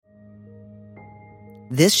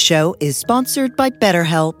This show is sponsored by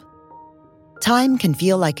BetterHelp. Time can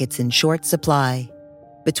feel like it's in short supply.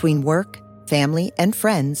 Between work, family, and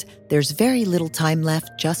friends, there's very little time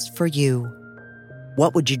left just for you.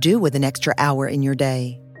 What would you do with an extra hour in your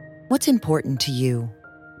day? What's important to you?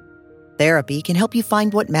 Therapy can help you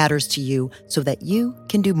find what matters to you so that you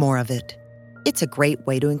can do more of it. It's a great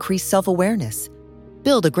way to increase self-awareness,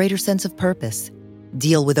 build a greater sense of purpose,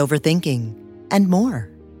 deal with overthinking, and more.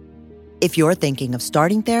 If you're thinking of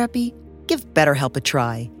starting therapy, give BetterHelp a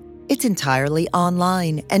try. It's entirely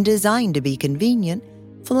online and designed to be convenient,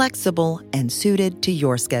 flexible, and suited to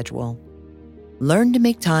your schedule. Learn to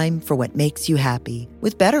make time for what makes you happy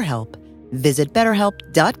with BetterHelp. Visit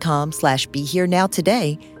BetterHelp.com/BeHereNow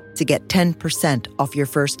today to get 10% off your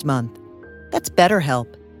first month. That's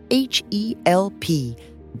BetterHelp,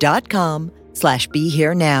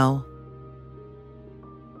 HELP.com/BeHereNow.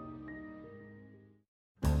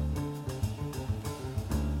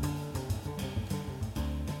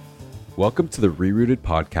 Welcome to the Rerooted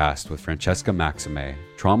podcast with Francesca Maxime,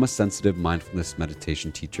 trauma-sensitive mindfulness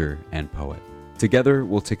meditation teacher and poet. Together,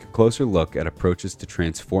 we'll take a closer look at approaches to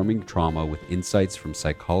transforming trauma with insights from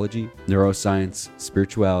psychology, neuroscience,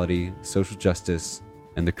 spirituality, social justice,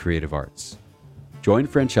 and the creative arts. Join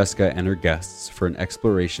Francesca and her guests for an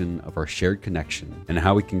exploration of our shared connection and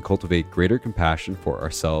how we can cultivate greater compassion for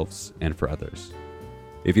ourselves and for others.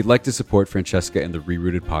 If you'd like to support Francesca and the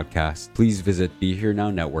Rerooted podcast, please visit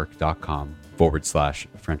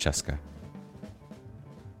BeHereNowNetwork.com/Francesca.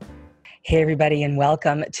 Hey, everybody, and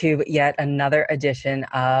welcome to yet another edition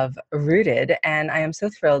of Rooted. And I am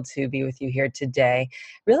so thrilled to be with you here today,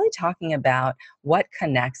 really talking about what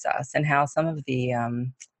connects us and how some of the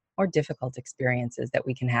more difficult experiences that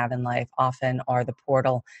we can have in life often are the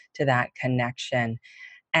portal to that connection.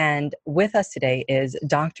 And with us today is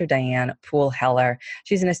Dr. Diane Poole.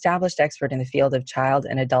 She's an established expert in the field of child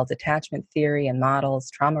and adult attachment theory and models,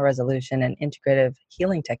 trauma resolution, and integrative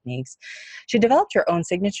healing techniques. She developed her own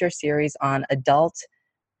signature series on adult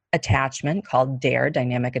attachment called DARE,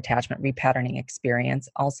 Dynamic Attachment Repatterning Experience,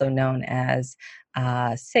 also known as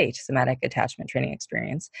SATE, Somatic Attachment Training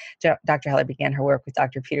Experience. Dr. Heller began her work with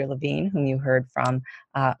Dr. Peter Levine, whom you heard from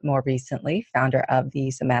more recently, founder of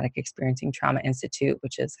the Somatic Experiencing Trauma Institute,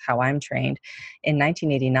 which is how I'm trained, in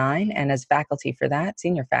 1989. And as faculty for that,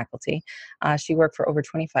 senior faculty, she worked for over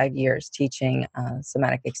 25 years teaching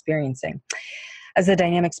somatic experiencing. As a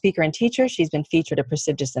dynamic speaker and teacher, she's been featured at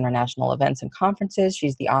prestigious international events and conferences.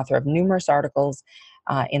 She's the author of numerous articles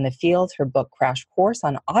in the field. Her book, Crash Course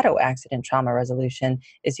on Auto Accident Trauma Resolution,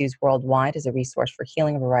 is used worldwide as a resource for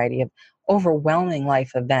healing a variety of overwhelming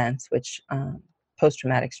life events, which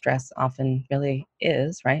post-traumatic stress often really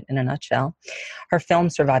is, right, in a nutshell. Her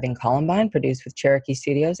film, Surviving Columbine, produced with Cherokee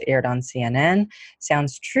Studios, aired on CNN.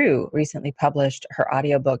 Sounds True recently published her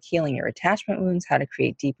audiobook, Healing Your Attachment Wounds, How to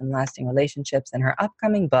Create Deep and Lasting Relationships, and her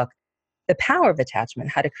upcoming book, The Power of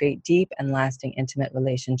Attachment, How to Create Deep and Lasting Intimate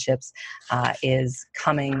Relationships, is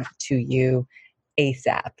coming to you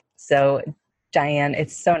ASAP. So, Diane,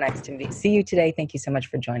 it's so nice to see you today. Thank you so much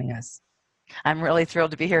for joining us. I'm really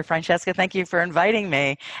thrilled to be here, Francesca. Thank you for inviting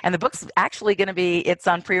me. And the book's actually going to it's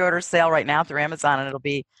on pre-order sale right now through Amazon, and it'll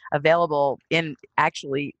be available in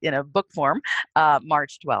a book form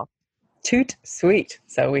March 12th. Toot sweet.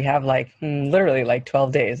 So we have literally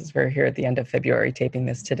 12 days as we're here at the end of February taping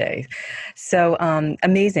this today. So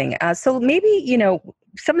amazing. So maybe,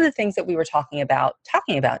 some of the things that we were talking about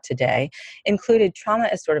today included trauma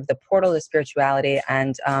as sort of the portal to spirituality,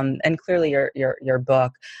 and clearly your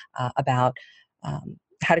book about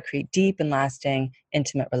how to create deep and lasting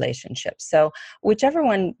intimate relationships. So whichever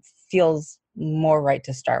one feels more right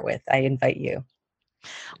to start with, I invite you.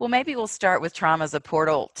 Well, maybe we'll start with trauma as a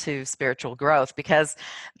portal to spiritual growth, because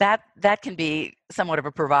that can be somewhat of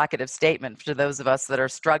a provocative statement to those of us that are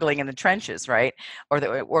struggling in the trenches, right? Or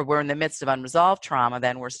we're in the midst of unresolved trauma,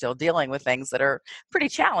 then we're still dealing with things that are pretty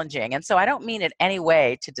challenging. And so I don't mean in any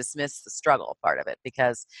way to dismiss the struggle part of it,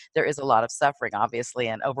 because there is a lot of suffering, obviously,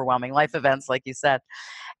 and overwhelming life events, like you said.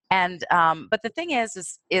 And but the thing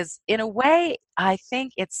is in a way, I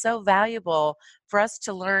think it's so valuable for us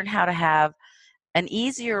to learn how to have an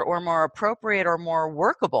easier or more appropriate or more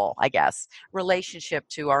workable, I guess, relationship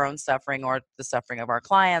to our own suffering or the suffering of our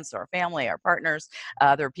clients, our family, our partners,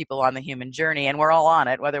 other people on the human journey. And we're all on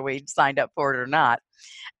it, whether we signed up for it or not.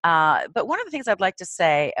 But one of the things I'd like to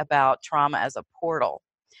say about trauma as a portal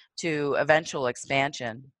to eventual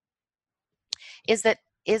expansion is that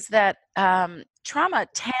trauma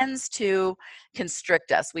tends to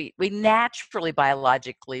constrict us. We naturally,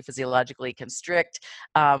 biologically, physiologically constrict.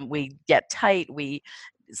 We get tight.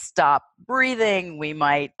 stop breathing. We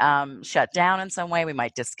might shut down in some way. We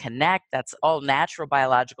might disconnect. That's all natural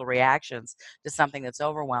biological reactions to something that's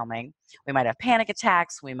overwhelming. We might have panic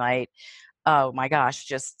attacks. We might, oh my gosh,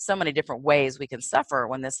 just so many different ways we can suffer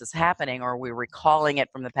when this is happening, or we're recalling it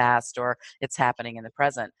from the past, or it's happening in the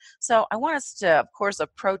present. So I want us to, of course,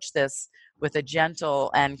 approach this with a gentle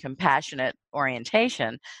and compassionate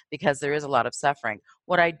orientation, because there is a lot of suffering.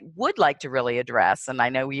 What I would like to really address, and I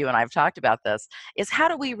know you and I have talked about this, is how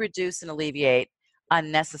do we reduce and alleviate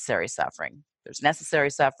unnecessary suffering? There's necessary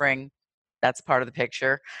suffering. That's part of the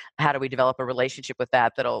picture. How do we develop a relationship with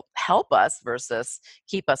that that'll help us versus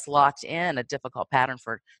keep us locked in a difficult pattern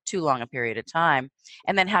for too long a period of time?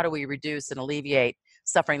 And then how do we reduce and alleviate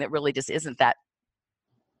suffering that really just isn't that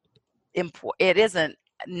it isn't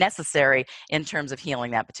necessary in terms of healing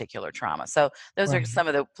that particular trauma? So those are Right. some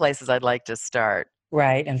of the places I'd like to start.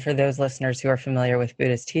 Right, and for those listeners who are familiar with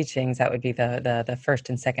Buddhist teachings, that would be the first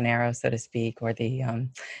and second arrow, so to speak, or the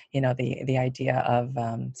idea of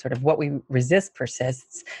sort of what we resist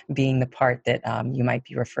persists, being the part that you might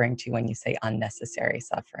be referring to when you say unnecessary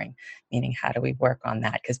suffering, meaning how do we work on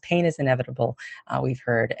that? Because pain is inevitable, we've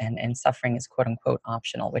heard, and suffering is quote unquote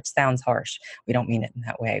optional, which sounds harsh. We don't mean it in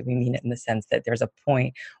that way. We mean it in the sense that there's a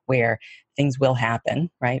point where things will happen,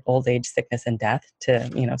 right? Old age, sickness, and death, to,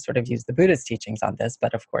 sort of use the Buddhist teachings on this.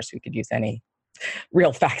 But of course, we could use any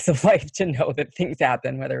real facts of life to know that things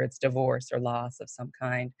happen, whether it's divorce or loss of some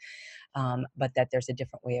kind. But that there's a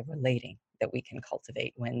different way of relating that we can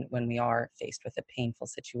cultivate when we are faced with a painful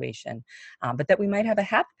situation. But that we might have a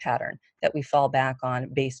habit pattern that we fall back on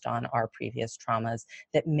based on our previous traumas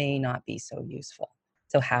that may not be so useful.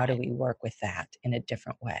 So how do Right. we work with that in a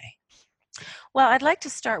different way? Well, I'd like to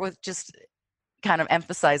start with just kind of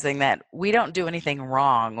emphasizing that we don't do anything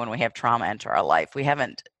wrong when we have trauma enter our life. We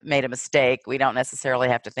haven't made a mistake. We don't necessarily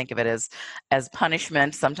have to think of it as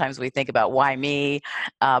punishment. Sometimes we think about why me,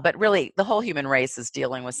 but really the whole human race is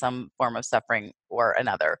dealing with some form of suffering or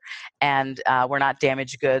another. And we're not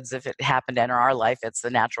damaged goods if it happened to enter our life. It's the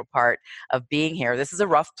natural part of being here. This is a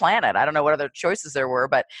rough planet. I don't know what other choices there were,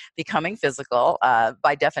 but becoming physical,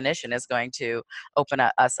 by definition, is going to open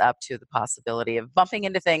us up to the possibility of bumping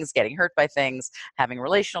into things, getting hurt by things, having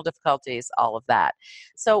relational difficulties, all of that.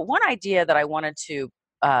 So one idea that I wanted to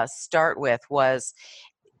start with was,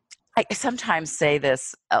 I sometimes say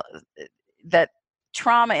this, that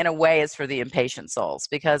trauma in a way is for the impatient souls,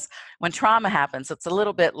 because when trauma happens, it's a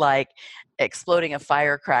little bit like exploding a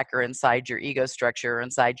firecracker inside your ego structure,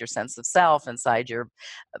 inside your sense of self, inside your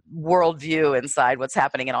worldview, inside what's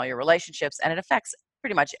happening in all your relationships, and it affects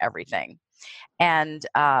pretty much everything. And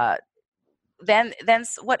then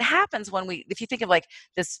what happens when if you think of like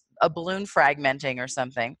this, a balloon fragmenting or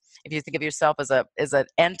something, if you think of yourself as an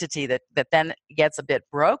entity that then gets a bit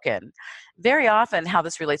broken, very often how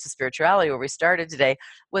this relates to spirituality, where we started today,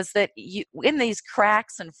 was that in these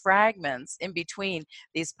cracks and fragments in between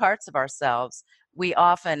these parts of ourselves, we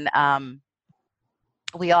often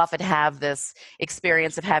have this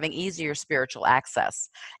experience of having easier spiritual access.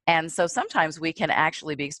 And so sometimes we can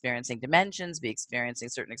actually be experiencing dimensions, be experiencing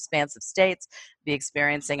certain expansive states, be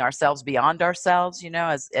experiencing ourselves beyond ourselves,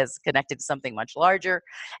 as connected to something much larger.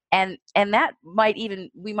 And that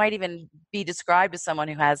we might even be described as someone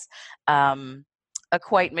who has a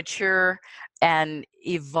quite mature and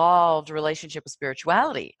evolved relationship with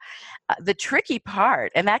spirituality. The tricky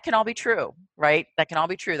part, and that can all be true, right? That can all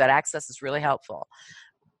be true. That access is really helpful.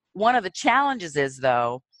 One of the challenges is,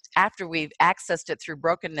 though, after we've accessed it through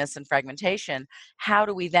brokenness and fragmentation, how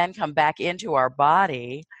do we then come back into our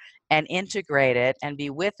body and integrate it and be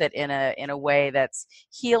with it in a way that's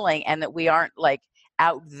healing, and that we aren't like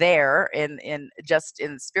out there in just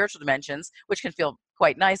in spiritual dimensions, which can feel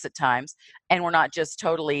quite nice at times, and we're not just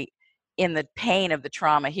totally in the pain of the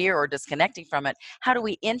trauma here or disconnecting from it. How do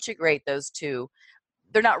we integrate those two?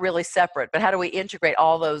 They're not really separate, but how do we integrate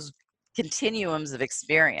all those continuums of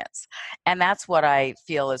experience? And that's what I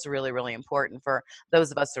feel is really, really important for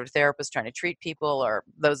those of us that are therapists trying to treat people, or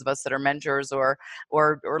those of us that are mentors, or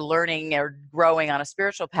learning or growing on a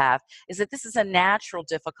spiritual path, is that this is a natural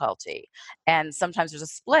difficulty. And sometimes there's a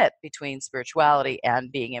split between spirituality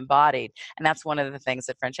and being embodied. And that's one of the things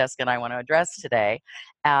that Francesca and I want to address today.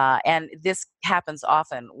 And this happens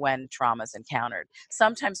often when trauma is encountered.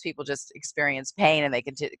 Sometimes people just experience pain and they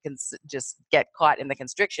can just get caught in the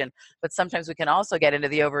constriction, but sometimes we can also get into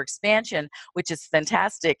the overexpansion, which is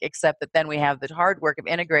fantastic, except that then we have the hard work of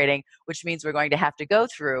integrating, which means we're going to have to go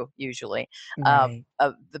through, usually, Right.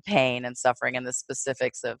 of the pain and suffering and the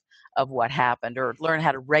specifics of what happened, or learn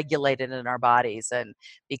how to regulate it in our bodies and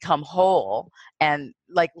become whole. And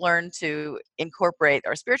like learn to incorporate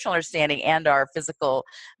our spiritual understanding and our physical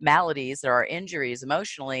maladies or our injuries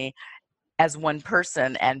emotionally as one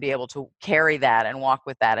person and be able to carry that and walk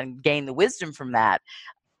with that and gain the wisdom from that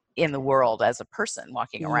in the world as a person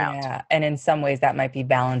walking around. Yeah. And in some ways that might be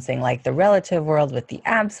balancing like the relative world with the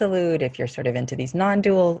absolute, if you're sort of into these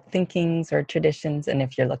non-dual thinkings or traditions. And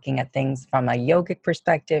if you're looking at things from a yogic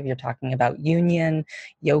perspective, you're talking about union,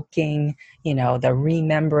 yoking, the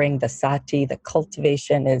remembering, the sati, the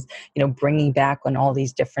cultivation is, bringing back on all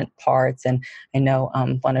these different parts. And I know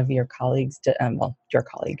one of your colleagues, your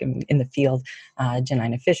colleague in the field,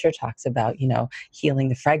 Janina Fisher, talks about, healing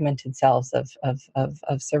the fragmented selves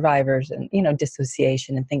of survivors and,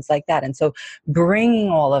 dissociation and things like that. And so bringing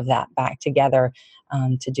all of that back together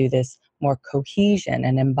to do this more cohesion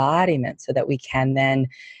and embodiment so that we can then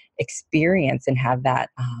experience and have that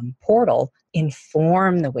portal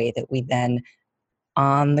inform the way that we then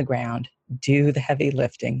on the ground do the heavy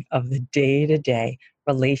lifting of the day-to-day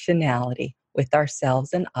relationality with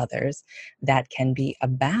ourselves and others that can be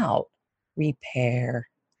about repair,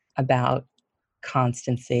 about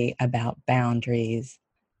constancy, about boundaries,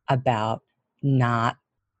 about not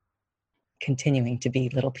continuing to be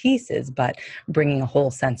little pieces, but bringing a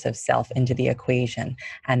whole sense of self into the equation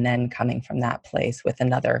and then coming from that place with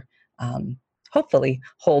another, hopefully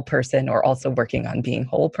whole person, or also working on being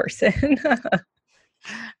whole person.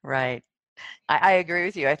 Right. I agree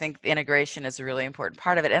with you. I think integration is a really important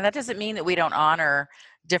part of it. And that doesn't mean that we don't honor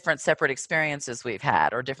different separate experiences we've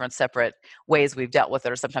had or different separate ways we've dealt with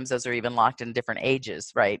it, or sometimes those are even locked in different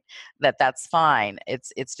ages, right? That's fine.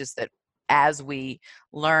 It's just that as we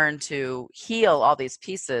learn to heal all these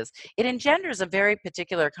pieces, it engenders a very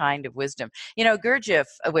particular kind of wisdom. Gurdjieff,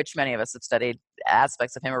 which many of us have studied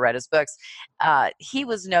aspects of him or read his books, he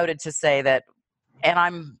was noted to say that, and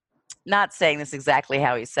I'm not saying this exactly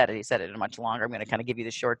how he said it in much longer. I'm going to kind of give you the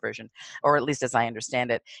short version, or at least as I understand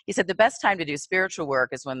it. He said the best time to do spiritual work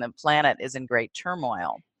is when the planet is in great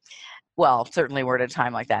turmoil. Well, certainly we're at a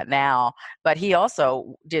time like that now, but he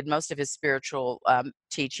also did most of his spiritual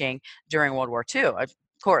teaching during World War II. Of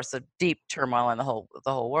course, a deep turmoil in the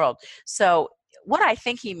whole world. So what I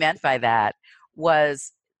think he meant by that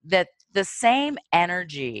was that the same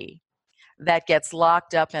energy that gets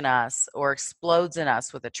locked up in us or explodes in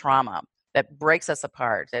us with a trauma that breaks us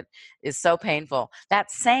apart, that is so painful, that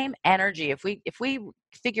same energy, if we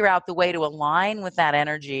figure out the way to align with that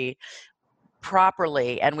energy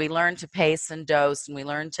properly, and we learn to pace and dose, and we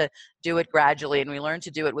learn to do it gradually, and we learn to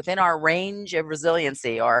do it within our range of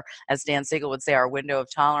resiliency, or as Dan Siegel would say, our window of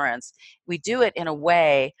tolerance, we do it in a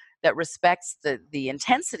way that respects the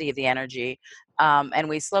intensity of the energy, and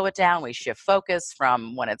we slow it down. We shift focus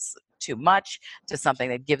from when it's too much to something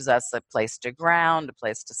that gives us a place to ground, a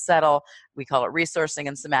place to settle. We call it resourcing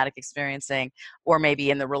and somatic experiencing, or maybe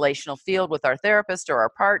in the relational field with our therapist or our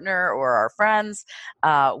partner or our friends.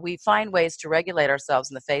 We find ways to regulate ourselves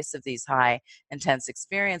in the face of these high, intense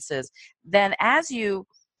experiences. Then as you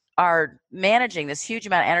are managing this huge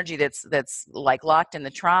amount of energy that's like locked in the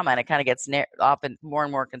trauma, and it kind of gets often more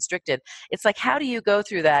and more constricted, it's like, how do you go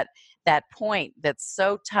through that point that's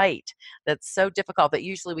so tight, that's so difficult, that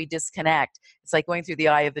usually we disconnect? It's like going through the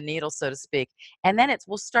eye of the needle, so to speak. And then it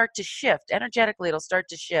will start to shift energetically. It'll start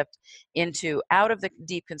to shift into out of the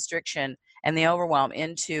deep constriction and the overwhelm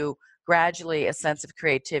into gradually a sense of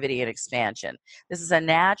creativity and expansion. This is a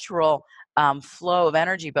natural flow of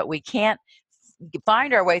energy, but we can't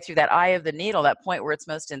find our way through that eye of the needle, that point where it's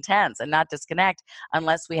most intense, and not disconnect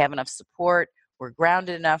unless we have enough support, we're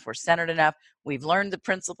grounded enough, we're centered enough, we've learned the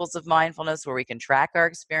principles of mindfulness where we can track our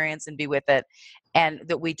experience and be with it, and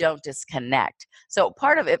that we don't disconnect. So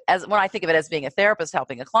part of it, as when I think of it as being a therapist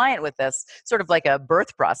helping a client with this, sort of like a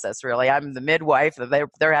birth process, really. I'm the midwife,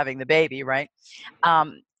 they're having the baby, right?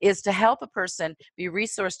 Is to help a person be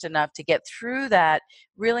resourced enough to get through that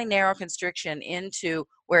really narrow constriction into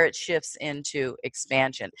where it shifts into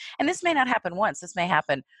expansion. And this may not happen once. This may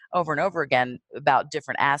happen over and over again about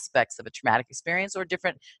different aspects of a traumatic experience, or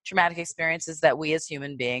different traumatic experiences that we as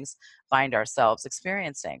human beings find ourselves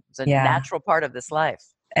experiencing. It's a natural part of this life.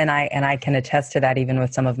 And I can attest to that even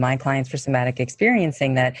with some of my clients for somatic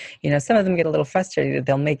experiencing, that, some of them get a little frustrated.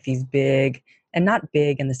 They'll make these big, and not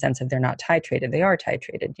big in the sense of they're not titrated. They are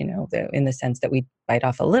titrated, in the sense that we bite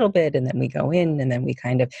off a little bit and then we go in, and then we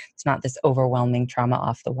kind of, it's not this overwhelming trauma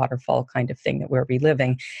off the waterfall kind of thing that we're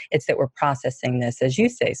reliving. It's that we're processing this, as you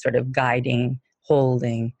say, sort of guiding,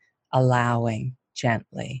 holding, allowing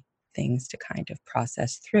gently things to kind of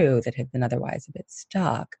process through that have been otherwise a bit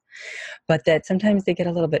stuck. But that sometimes they get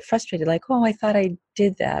a little bit frustrated, like, oh, I thought I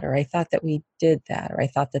did that, or I thought that we did that, or I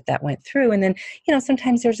thought that that went through. And then,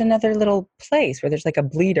 sometimes there's another little place where there's like a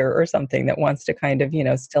bleeder or something that wants to kind of,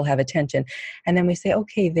 still have attention. And then we say,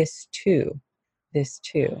 okay, this too,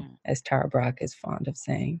 Mm. as Tara Brach is fond of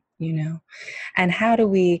saying. And how do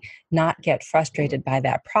we not get frustrated by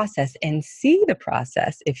that process and see the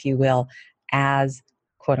process, if you will, as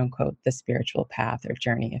quote unquote, the spiritual path or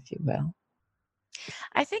journey, if you will?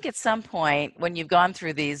 I think at some point when you've gone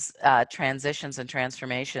through these transitions and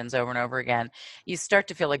transformations over and over again, you start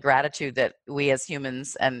to feel a gratitude that we as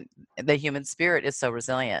humans and the human spirit is so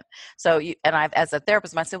resilient. So, and I've, as a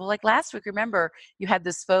therapist, I said, well, like last week, remember you had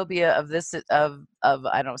this phobia of this, of I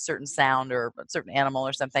don't know, a certain sound or a certain animal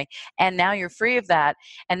or something, and now you're free of that,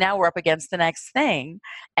 and now we're up against the next thing,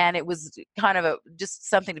 and it was kind of just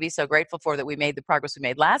something to be so grateful for that we made the progress we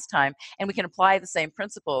made last time, and we can apply the same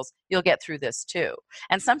principles. You'll get through this too.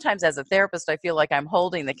 And sometimes as a therapist, I feel like I'm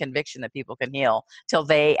holding the conviction that people can heal till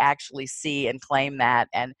they actually see and claim that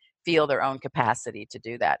and feel their own capacity to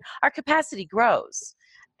do that. Our capacity grows,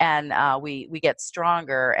 and we get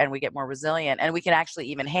stronger and we get more resilient, and we can actually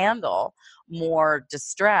even handle more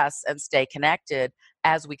distress and stay connected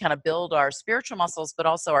as we kind of build our spiritual muscles, but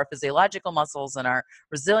also our physiological muscles and our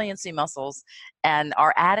resiliency muscles and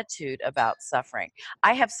our attitude about suffering.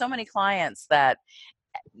 I have so many clients that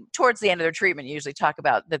towards the end of their treatment usually talk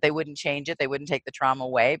about that they wouldn't change it, they wouldn't take the trauma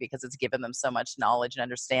away because it's given them so much knowledge and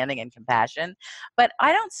understanding and compassion. But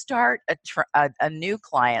I don't start a new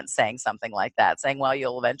client saying something like that, saying, well,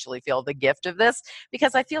 you'll eventually feel the gift of this,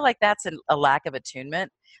 because I feel like that's a lack of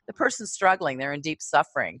attunement. The person's struggling, they're in deep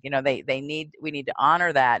suffering, we need to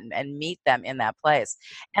honor that and meet them in that place.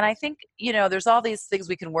 And I think there's all these things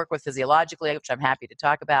we can work with physiologically, which I'm happy to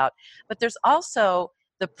talk about, but there's also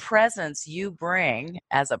the presence you bring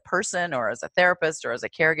as a person or as a therapist or as a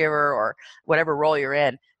caregiver or whatever role you're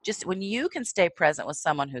in. Just when you can stay present with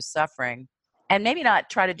someone who's suffering and maybe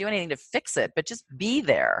not try to do anything to fix it, but just be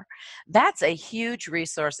there, that's a huge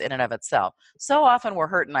resource in and of itself. So often we're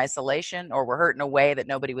hurt in isolation, or we're hurt in a way that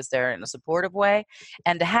nobody was there in a supportive way.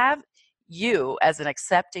 And to have you as an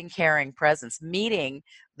accepting, caring presence meeting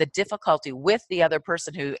the difficulty with the other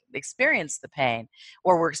person who experienced the pain,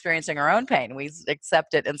 or we're experiencing our own pain, we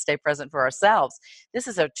accept it and stay present for ourselves. This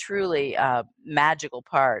is a truly magical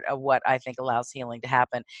part of what I think allows healing to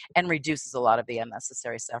happen and reduces a lot of the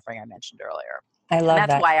unnecessary suffering I mentioned earlier. I And love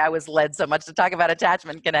that's that. why I was led so much to talk about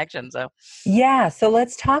attachment connection. So Yeah, so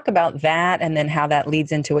let's talk about that, and then how that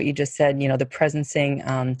leads into what you just said. The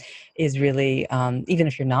presencing is really, even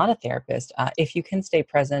if you're not a therapist, if you can stay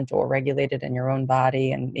present or regulated in your own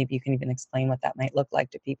body, and maybe you can even explain what that might look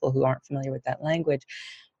like to people who aren't familiar with that language,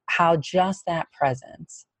 how just that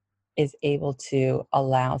presence is able to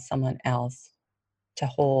allow someone else to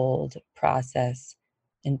hold, process,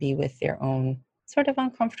 and be with their own sort of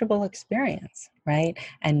uncomfortable experience, right?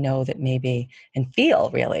 And know that maybe, and feel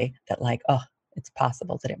really that, like, oh, it's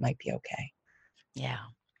possible that it might be okay. yeah.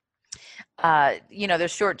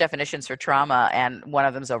 There's short definitions for trauma, and one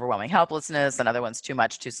of them is overwhelming helplessness. Another one's too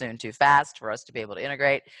much, too soon, too fast for us to be able to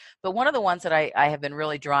integrate. But one of the ones that I have been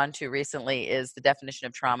really drawn to recently is the definition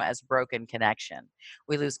of trauma as broken connection.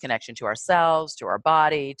 We lose connection to ourselves, to our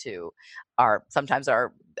body, to sometimes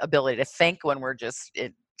our ability to think when we're just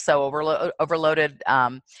so overloaded.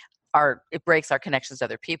 It breaks our connections to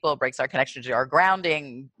other people, breaks our connection to our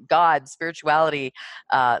grounding, God, spirituality,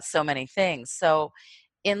 so many things. So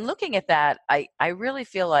in looking at that, I really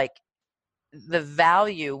feel like the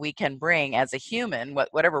value we can bring as a human,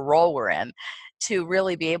 whatever role we're in, to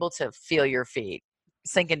really be able to feel your feet,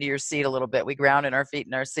 sink into your seat a little bit. We ground in our feet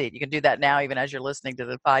in our seat. You can do that now, even as you're listening to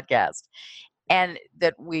the podcast. And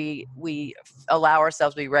that we allow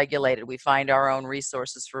ourselves to be regulated. We find our own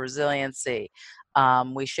resources for resiliency.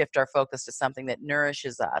 We shift our focus to something that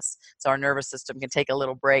nourishes us, so our nervous system can take a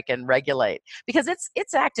little break and regulate, because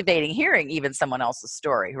it's activating hearing even someone else's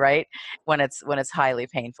story, right? When it's highly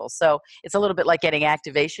painful. So it's a little bit like getting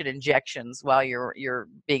activation injections while you're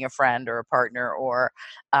being a friend or a partner or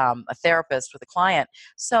a therapist with a client.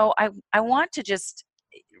 So I want to just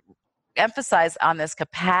emphasize on this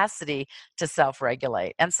capacity to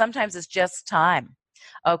self-regulate. And sometimes it's just time.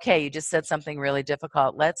 Okay, you just said something really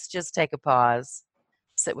difficult. Let's just take a pause,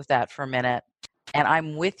 sit with that for a minute. And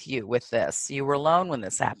I'm with you with this. You were alone when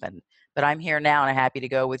this happened, but I'm here now and I'm happy to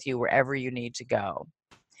go with you wherever you need to go.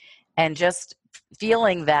 And just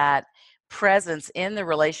feeling that presence in the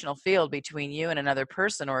relational field between you and another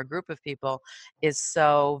person or a group of people is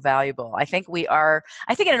so valuable. I think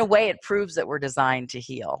in a way it proves that we're designed to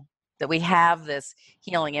heal. that we have this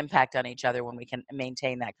healing impact on each other when we can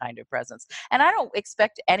maintain that kind of presence. And I don't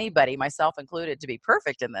expect anybody, myself included, to be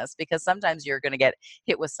perfect in this, because sometimes you're going to get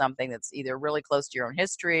hit with something that's either really close to your own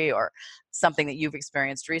history or something that you've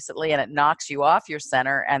experienced recently, and it knocks you off your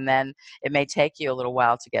center, and then it may take you a little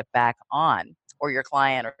while to get back on. Or your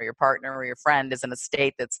client or your partner or your friend is in a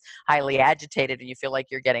state that's highly agitated, and you feel like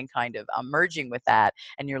you're getting kind of merging with that,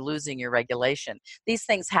 and you're losing your regulation. These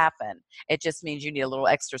things happen. It just means you need a little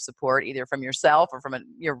extra support, either from yourself or from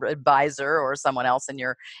your advisor or someone else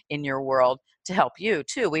in your world to help you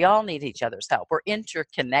too. We all need each other's help. We're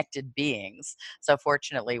interconnected beings. So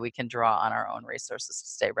fortunately, we can draw on our own resources to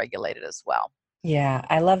stay regulated as well. Yeah,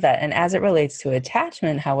 I love that. And as it relates to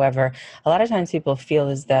attachment, however, a lot of times people feel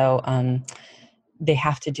as though they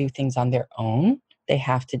have to do things on their own. They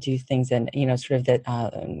have to do things in, sort of that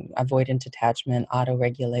avoidant attachment,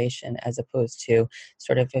 auto-regulation, as opposed to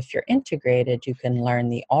sort of, if you're integrated, you can learn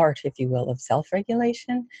the art, if you will, of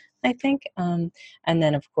self-regulation, I think. And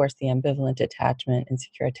then, of course, the ambivalent attachment,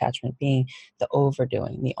 insecure attachment being the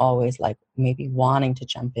overdoing, the always like maybe wanting to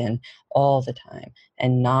jump in all the time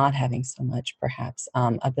and not having so much perhaps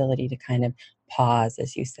ability to kind of pause,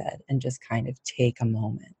 as you said, and just kind of take a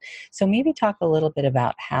moment. So maybe talk a little bit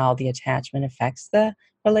about how the attachment affects the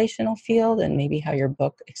relational field, and maybe how your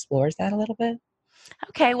book explores that a little bit.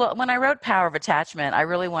 Okay, well, when I wrote Power of Attachment, I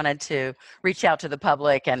really wanted to reach out to the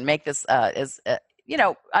public and make this as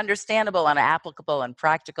understandable and applicable and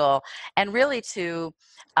practical, and really to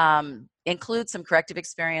include some corrective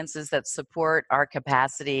experiences that support our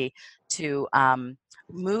capacity to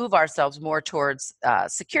move ourselves more towards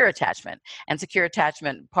secure attachment. And secure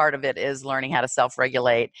attachment, part of it is learning how to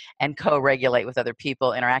self-regulate and co-regulate with other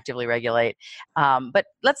people, interactively regulate. But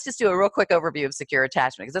let's just do a real quick overview of secure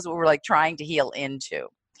attachment, because that's what we're like trying to heal into.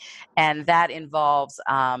 And that involves,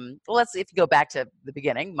 if you go back to the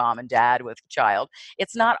beginning, mom and dad with child,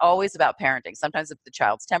 it's not always about parenting. Sometimes it's the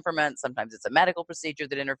child's temperament, sometimes it's a medical procedure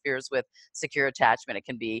that interferes with secure attachment. It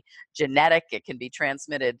can be genetic, it can be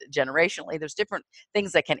transmitted generationally. There's different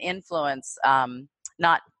things that can influence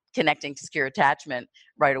not connecting to secure attachment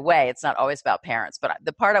right away. It's not always about parents. But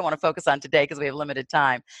the part I want to focus on today, because we have limited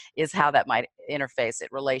time, is how that might interface it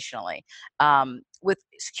relationally. With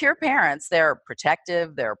secure parents, they're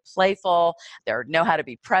protective, they're playful, they know how to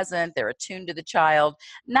be present, they're attuned to the child.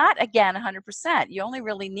 Not, again, 100%. You only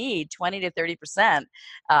really need 20 to 30%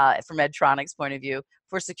 from Medtronic's point of view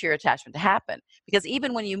for secure attachment to happen. Because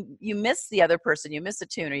even when you miss the other person, you miss a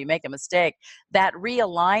tune or you make a mistake, that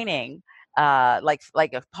realigning,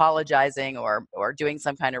 like apologizing or doing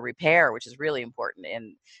some kind of repair, which is really important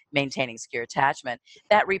in maintaining secure attachment.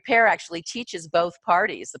 That repair actually teaches both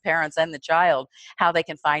parties, the parents and the child, how they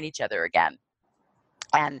can find each other again.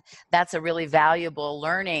 And that's a really valuable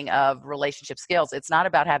learning of relationship skills. It's not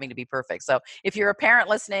about having to be perfect. So if you're a parent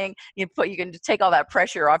listening, you can take all that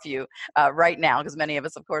pressure off you right now, because many of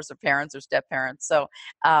us, of course, are parents or step parents. So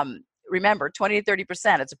remember, 20 to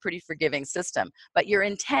 30%, it's a pretty forgiving system. But your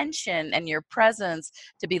intention and your presence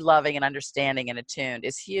to be loving and understanding and attuned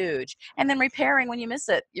is huge. And then repairing when you miss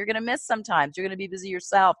it. You're going to miss sometimes. You're going to be busy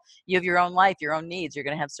yourself. You have your own life, your own needs. You're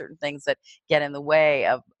going to have certain things that get in the way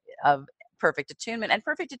of perfect attunement. And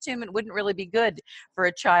perfect attunement wouldn't really be good for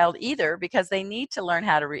a child either, because they need to learn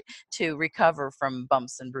how to recover from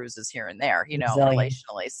bumps and bruises here and there,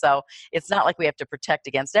 relationally. So it's not like we have to protect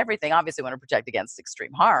against everything. Obviously, we want to protect against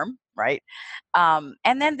extreme harm, right?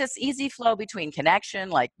 And then this easy flow between connection,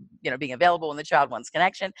 like being available when the child wants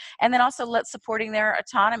connection, and then also supporting their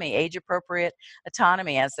autonomy, age appropriate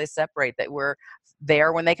autonomy as they separate. That we're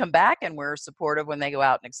there when they come back, and we're supportive when they go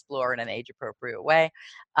out and explore in an age appropriate way.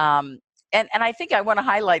 And I think I want to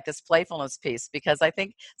highlight this playfulness piece, because I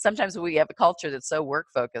think sometimes we have a culture that's so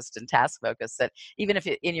work-focused and task-focused that even if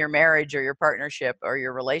in your marriage or your partnership or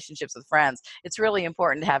your relationships with friends, it's really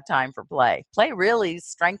important to have time for play. Play really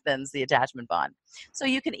strengthens the attachment bond. So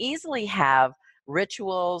you can easily have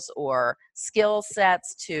rituals or skill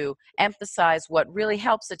sets to emphasize what really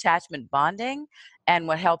helps attachment bonding and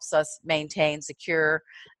what helps us maintain secure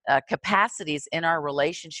capacities in our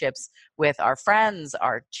relationships with our friends,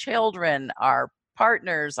 our children, our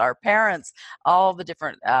partners, our parents, all the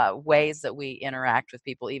different ways that we interact with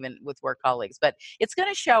people, even with work colleagues. But it's going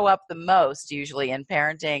to show up the most usually in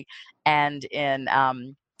parenting and in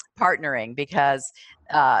partnering, because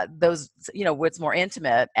those, what's more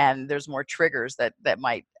intimate, and there's more triggers that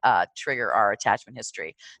might trigger our attachment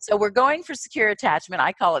history. So we're going for secure attachment.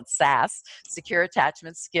 I call it SAS, secure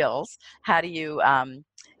attachment skills. How do you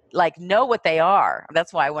know what they are?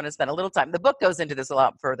 That's why I want to spend a little time. The book goes into this a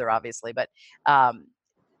lot further, obviously, but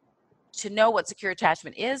to know what secure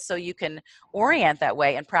attachment is so you can orient that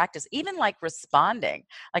way and practice, even like responding,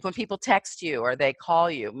 like when people text you or they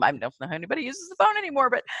call you. I don't know if anybody uses the phone anymore,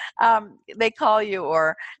 but they call you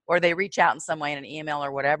or they reach out in some way in an email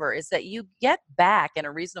or whatever, is that you get back in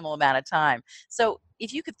a reasonable amount of time. So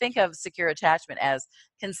if you could think of secure attachment as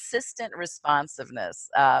consistent responsiveness,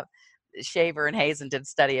 Shaver and Hazen did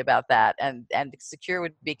study about that, and secure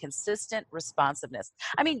would be consistent responsiveness.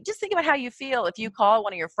 I mean, just think about how you feel if you call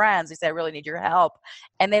one of your friends, you say, I really need your help,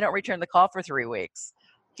 and they don't return the call for 3 weeks.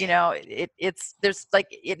 You know, it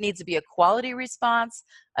needs to be a quality response,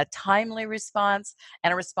 a timely response,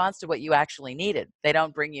 and a response to what you actually needed. They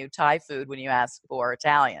don't bring you Thai food when you ask for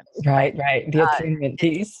Italian, right? Right. The attunement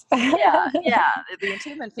piece. Yeah, the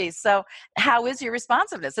attunement piece. So how is your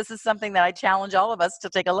responsiveness? This is something that I challenge all of us to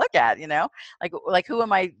take a look at, like who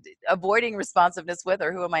am I avoiding responsiveness with,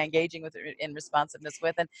 or who am I engaging with in responsiveness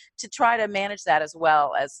with, and to try to manage that as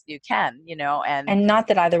well as you can, and And not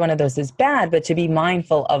that either one of those is bad, but to be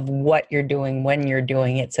mindful of what you're doing when you're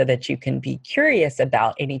doing it so that you can be curious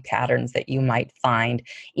about any patterns that you might find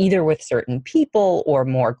either with certain people or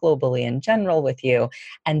more globally in general with you,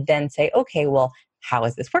 and then say, okay, well, how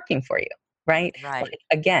is this working for you? Right? right. Like,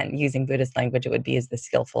 again, using Buddhist language, it would be, is this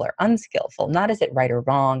skillful or unskillful? Not is it right or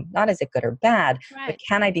wrong? Not is it good or bad? But Right.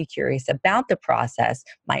 can I be curious about the process,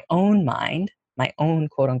 my own mind, my own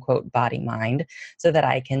quote unquote body mind, so that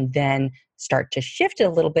I can then start to shift it a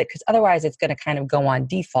little bit, because otherwise it's going to kind of go on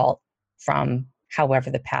default from however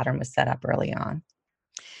the pattern was set up early on.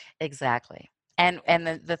 Exactly. And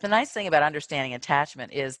the nice thing about understanding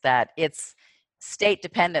attachment is that it's state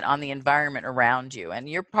dependent on the environment around you, and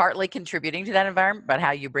you're partly contributing to that environment, but how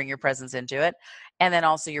you bring your presence into it, and then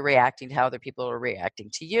also you're reacting to how other people are reacting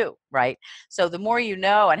to you, right? So the more you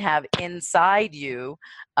know and have inside you,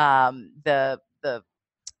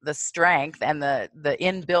 the strength and the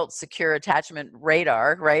inbuilt secure attachment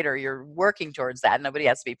radar, right? Or you're working towards that. Nobody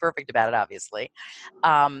has to be perfect about it, obviously.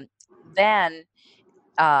 Then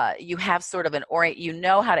you have sort of you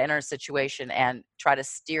know how to enter a situation and try to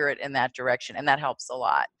steer it in that direction, and that helps a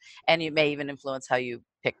lot. And you may even influence how you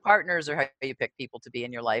pick partners or how you pick people to be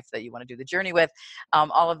in your life that you want to do the journey with.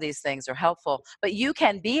 All of these things are helpful, but you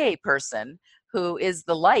can be a person who is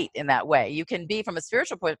the light in that way. You can be, from a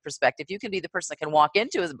spiritual perspective, you can be the person that can walk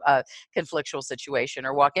into a conflictual situation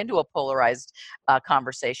or walk into a polarized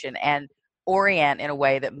conversation and orient in a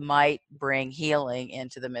way that might bring healing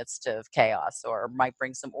into the midst of chaos, or might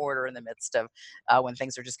bring some order in the midst of when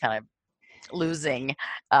things are just kind of losing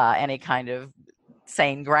any kind of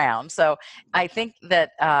sane ground. So I think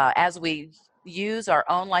that as we use our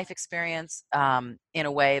own life experience in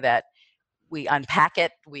a way that we unpack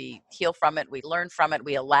it, we heal from it, we learn from it,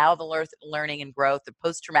 we allow the learning and growth, the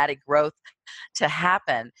post-traumatic growth to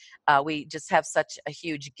happen, we just have such a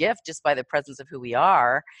huge gift just by the presence of who we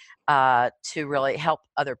are to really help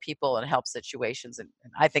other people and help situations. And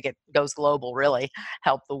I think it goes global, really,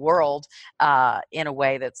 help the world in a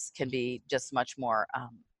way that can be just much more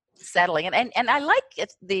settling. And I like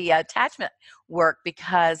the attachment work,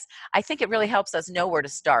 because I think it really helps us know where to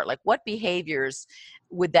start. Like, what behaviors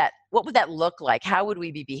what would that look like? How would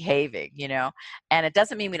we be behaving, And it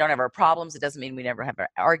doesn't mean we don't have our problems. It doesn't mean we never have our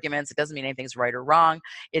arguments. It doesn't mean anything's right or wrong.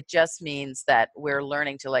 It just means that we're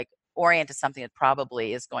learning to orient to something that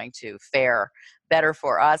probably is going to fare better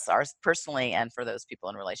for us, ours personally, and for those people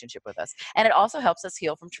in relationship with us. And it also helps us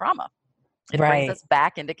heal from trauma. It brings Right. us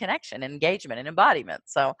back into connection, engagement, and embodiment.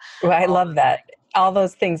 So Well, I all love those that. things. All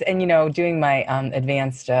those things. And, doing my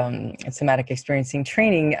advanced somatic experiencing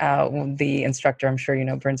training, the instructor, I'm sure,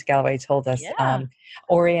 Burns Galloway, told us, Yeah.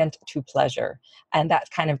 orient to pleasure. And that's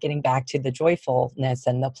kind of getting back to the joyfulness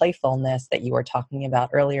and the playfulness that you were talking about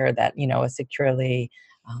earlier, that, a securely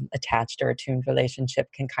attached or attuned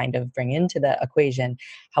relationship can kind of bring into the equation.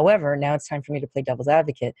 However, now it's time for me to play devil's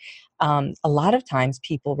advocate. A lot of times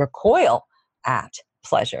people recoil at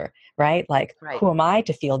pleasure, right? Like, Right. who am I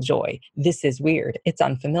to feel joy? This is weird. It's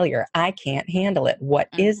unfamiliar. I can't handle it. What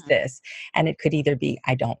is this? And it could either be,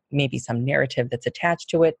 maybe some narrative that's attached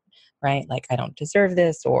to it, right? Like, I don't deserve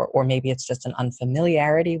this, or maybe it's just an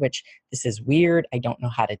unfamiliarity, which, this is weird. I don't know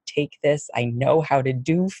how to take this. I know how to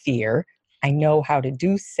do fear. I know how to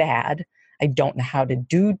do sad. I don't know how to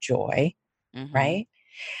do joy, Mm-hmm. right?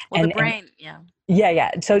 Well, the And brain, yeah.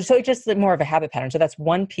 yeah. So it's just more of a habit pattern. So that's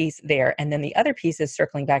one piece there. And then the other piece is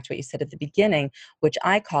circling back to what you said at the beginning, which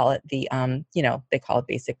I call it they call it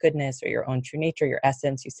basic goodness, or your own true nature, your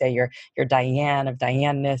essence. You say your Diane of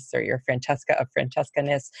Diane-ness, or your Francesca of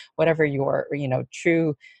Francesca-ness, whatever your,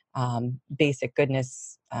 true basic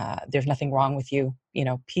goodness. There's nothing wrong with you,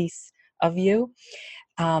 piece of you.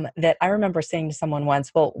 that I remember saying to someone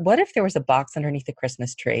once, well, what if there was a box underneath the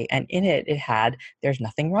Christmas tree and in it, it had, there's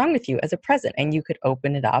nothing wrong with you as a present, and you could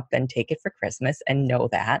open it up and take it for Christmas and know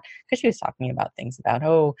that, because she was talking about things about,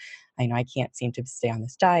 oh, I know I can't seem to stay on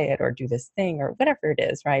this diet or do this thing or whatever it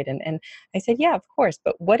is, right? And I said, yeah, of course.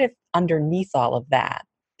 But what if underneath all of that,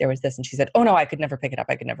 there was this? And she said, oh, no, I could never pick it up.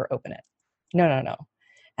 I could never open it. No, no, no.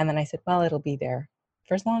 And then I said, well, it'll be there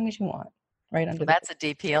for as long as you want, right under Well, the. that's a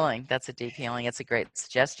deep healing. That's a deep healing. It's a great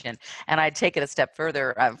suggestion. And I'd take it a step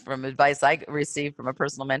further from advice I received from a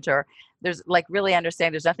personal mentor. There's like really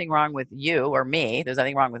understand there's nothing wrong with you or me. There's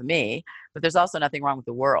nothing wrong with me, but there's also nothing wrong with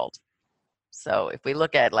the world. So if we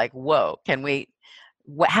look at like, whoa, can we,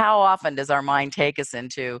 how often does our mind take us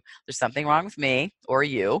into there's something wrong with me or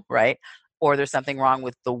you, right? Or there's something wrong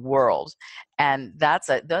with the world. And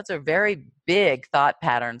those are very big thought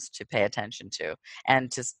patterns to pay attention to.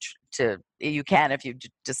 And to you can, if you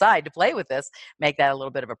decide to play with this, make that a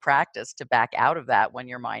little bit of a practice to back out of that when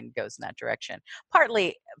your mind goes in that direction.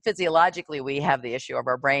 Partly physiologically, we have the issue of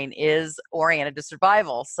our brain is oriented to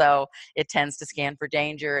survival. So it tends to scan for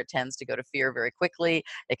danger. It tends to go to fear very quickly.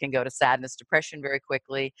 It can go to sadness, depression very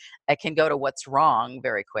quickly. It can go to what's wrong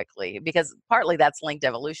very quickly, because partly that's linked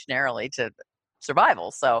evolutionarily to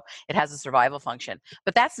survival. So it has a survival function,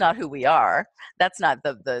 but that's not who we are. That's not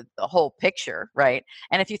the whole picture, right?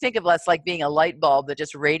 And if you think of us like being a light bulb that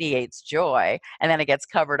just radiates joy, and then it gets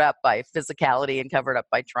covered up by physicality and covered up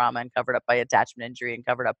by trauma and covered up by attachment injury and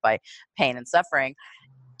covered up by pain and suffering,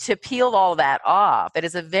 to peel all that off, it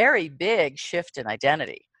is a very big shift in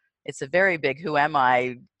identity. It's a very big who am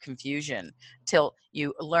I confusion till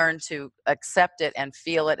you learn to accept it and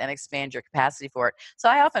feel it and expand your capacity for it. So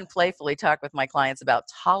I often playfully talk with my clients about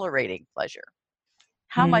tolerating pleasure.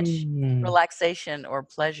 How much Mm. relaxation or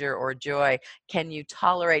pleasure or joy can you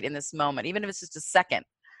tolerate in this moment, even if it's just a second?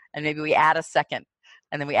 And maybe we add a second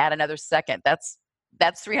and then we add another second. That's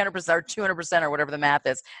 300% or 200% or whatever the math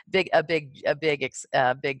is. Big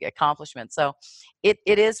accomplishment. So it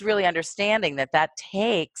is really understanding that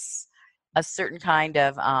takes a certain kind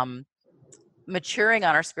of maturing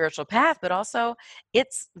on our spiritual path, but also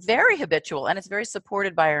it's very habitual and it's very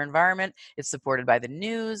supported by our environment. It's supported by the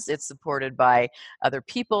news. It's supported by other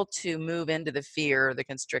people to move into the fear, the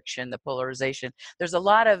constriction, the polarization. There's a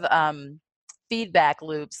lot of feedback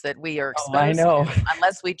loops that we are Oh, I exposed know. to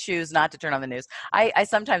unless we choose not to turn on the news. I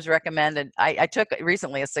sometimes recommend, and I took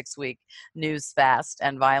recently a 6-week news fast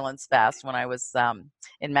and violence fast when I was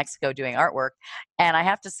in Mexico doing artwork. And I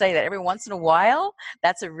have to say that every once in a while,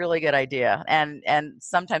 that's a really good idea. And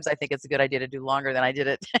sometimes I think it's a good idea to do longer than I did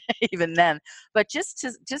it even then. But just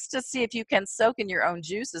to see if you can soak in your own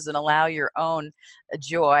juices and allow your own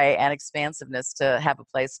joy and expansiveness to have a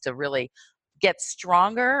place to really get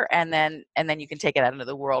stronger, and then you can take it out into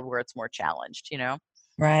the world where it's more challenged, you know?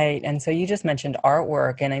 Right. And so you just mentioned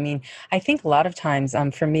artwork. And I mean, I think a lot of times,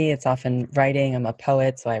 for me, it's often writing. I'm a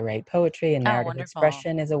poet, so I write poetry, and Oh, narrative wonderful.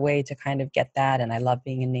 expression is a way to kind of get that. And I love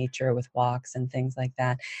being in nature with walks and things like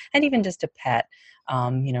that. And even just a pet,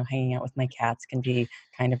 hanging out with my cats can be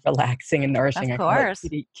kind of relaxing and Of nourishing. I call it course.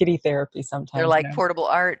 kitty therapy They're sometimes. like portable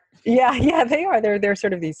art. Yeah, yeah, they are. They're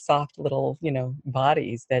sort of these soft little,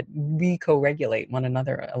 bodies that we co-regulate one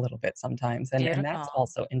another a little bit sometimes, and that's Beautiful.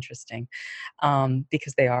 also interesting,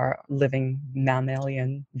 because they are living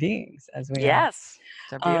mammalian beings as we are. Yes,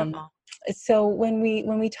 they're Um, beautiful. so when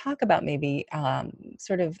we talk about maybe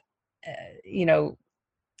sort of, uh, you know,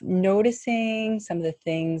 noticing some of the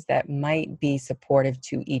things that might be supportive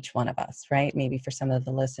to each one of us, right? Maybe for some of the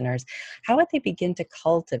listeners, how would they begin to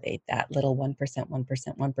cultivate that little 1%,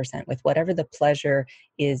 1%, 1% with whatever the pleasure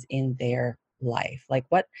is in their life? Like,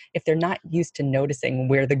 what if they're not used to noticing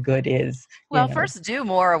where the good is, you Well, know? first do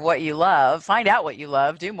more of what you love, find out what you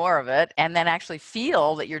love, do more of it, and then actually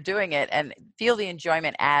feel that you're doing it and feel the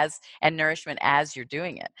enjoyment as and nourishment as you're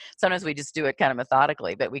doing it. Sometimes we just do it kind of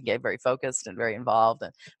methodically, but we get very focused and very involved.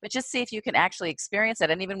 But just see if you can actually experience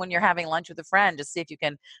it. And even when you're having lunch with a friend, just see if you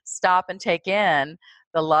can stop and take in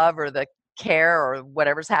the love or the care or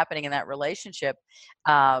whatever's happening in that relationship.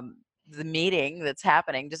 The meeting that's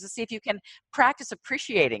happening, just to see if you can practice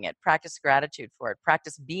appreciating it, practice gratitude for it,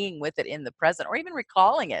 practice being with it in the present, or even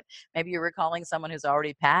recalling it. Maybe you're recalling someone who's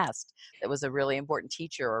already passed that was a really important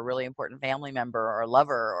teacher or a really important family member or a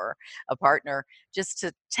lover or a partner, just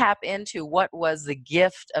to tap into what was the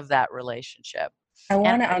gift of that relationship. I And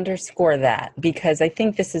want to underscore that because I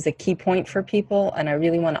think this is a key point for people, and I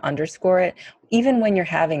really want to underscore it. Even when you're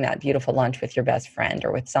having that beautiful lunch with your best friend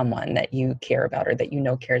or with someone that you care about or that you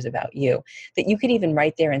know cares about you, that you could even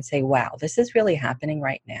write there and say, wow, this is really happening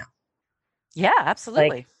right now. yeah, Like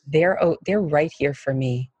absolutely. they're right here for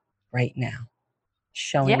me right now.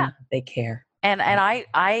 showing Yeah. they care. And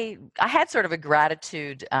I had sort of a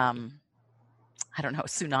gratitude, I don't know,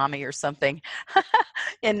 tsunami or something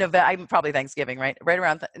in November, probably Thanksgiving, right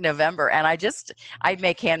around November. And I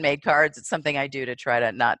make handmade cards. It's something I do to try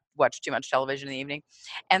to not watch too much television in the evening.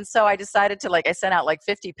 And so I decided to, I sent out like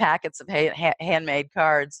 50 packets of handmade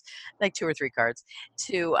cards, like 2 or 3 cards,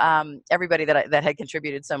 to everybody that had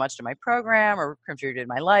contributed so much to my program or contributed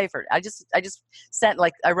my life. Or I just sent,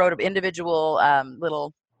 I wrote an individual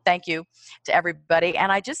little thank you to everybody.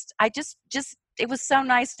 And I just it was so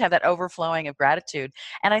nice to have that overflowing of gratitude.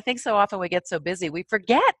 And I think so often we get so busy, we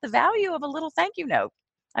forget the value of a little thank you note.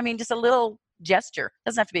 I mean, just a little gesture.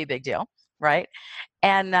 Doesn't have to be a big deal, right?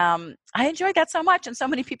 And I enjoyed that so much, and so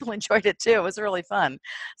many people enjoyed it too. It was really fun.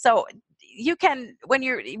 So you can, when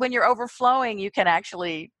you're overflowing, you can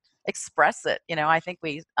actually express it. I think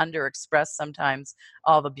we underexpress sometimes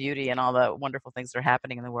all the beauty and all the wonderful things that are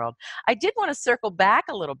happening in the world. I did want to circle back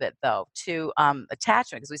a little bit though to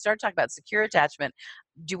attachment, because we started talking about secure attachment.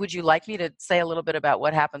 Would you like me to say a little bit about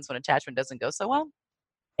what happens when attachment doesn't go so well?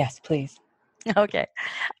 Yes, please. Okay.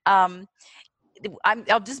 Um,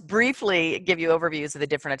 I'll just briefly give you overviews of the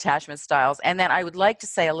different attachment styles, and then I would like to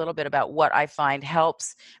say a little bit about what I find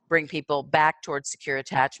helps bring people back towards secure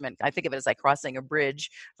attachment. I think of it as like crossing a bridge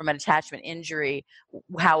from an attachment injury,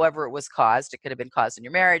 however it was caused. It could have been caused in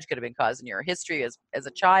your marriage, could have been caused in your history as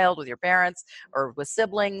a child with your parents or with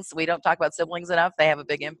siblings. We don't talk about siblings enough. They have a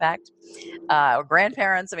big impact. Or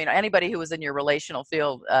grandparents. I mean, anybody who was in your relational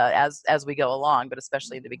field as we go along, but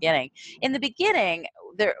especially in the beginning. In the beginning,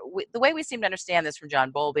 the way we seem to understand this from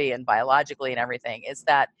John Bowlby and biologically and everything is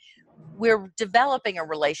that we're developing a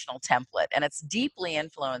relational template, and it's deeply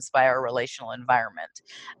influenced by our relational environment.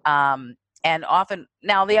 And often,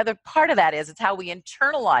 now the other part of that is it's how we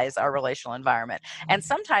internalize our relational environment. And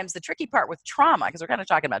sometimes the tricky part with trauma, because we're kind of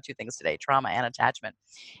talking about 2 things today, trauma and attachment,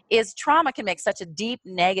 is trauma can make such a deep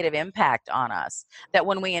negative impact on us that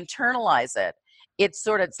when we internalize it,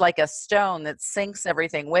 it's like a stone that sinks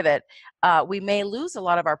everything with it. We may lose a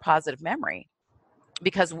lot of our positive memory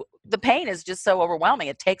because the pain is just so overwhelming.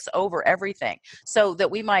 It takes over everything, so that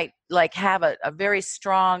we might have a very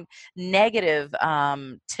strong negative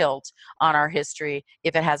tilt on our history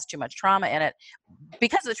if it has too much trauma in it,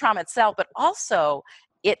 because of the trauma itself, but also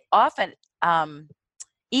it often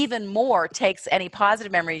even more takes any positive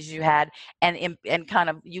memories you had and kind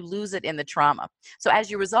of you lose it in the trauma. So as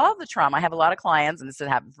you resolve the trauma, I have a lot of clients, and this had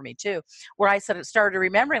happened for me too, where I started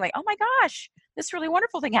remembering oh my gosh, this really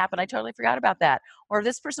wonderful thing happened. I totally forgot about that. Or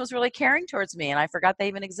this person was really caring towards me and I forgot they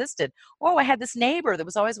even existed. Oh, I had this neighbor that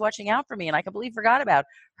was always watching out for me and I completely forgot about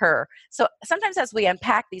her. So sometimes as we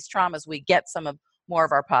unpack these traumas, we get some of more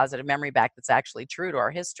of our positive memory back that's actually true to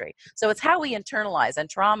our history. So it's how we internalize, and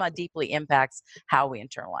trauma deeply impacts how we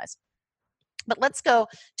internalize. But let's go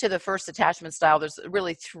to the first attachment style. There's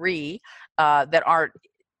really 3 that are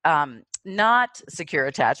not secure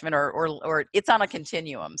attachment, or it's on a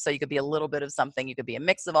continuum. So you could be a little bit of something, you could be a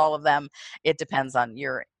mix of all of them. It depends on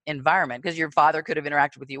your environment, because your father could have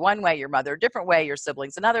interacted with you one way, your mother a different way, your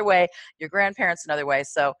siblings another way, your grandparents another way.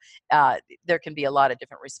 So there can be a lot of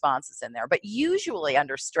different responses in there. But usually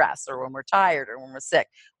under stress, or when we're tired, or when we're sick,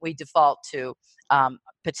 we default to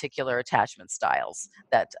particular attachment styles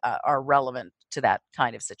that are relevant to that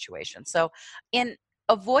kind of situation. So in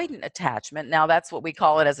avoidant attachment, now that's what we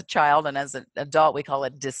call it as a child, and as an adult we call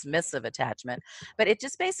it dismissive attachment, but it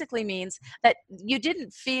just basically means that you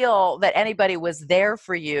didn't feel that anybody was there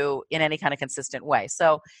for you in any kind of consistent way.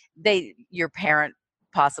 So your parent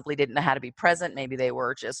possibly didn't know how to be present. Maybe they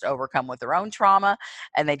were just overcome with their own trauma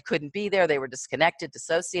and they couldn't be there. They were disconnected,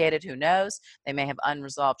 dissociated, who knows? They may have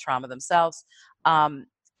unresolved trauma themselves.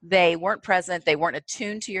 They weren't present. They weren't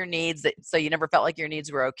attuned to your needs. So you never felt like your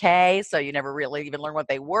needs were okay. So you never really even learned what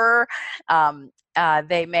they were.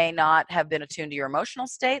 They may not have been attuned to your emotional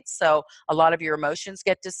states. So a lot of your emotions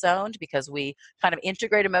get disowned because we kind of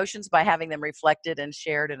integrate emotions by having them reflected and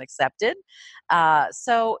shared and accepted.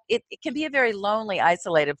 So it can be a very lonely,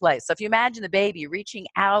 isolated place. So if you imagine the baby reaching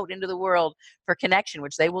out into the world for connection,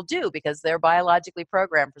 which they will do because they're biologically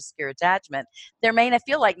programmed for secure attachment, there may not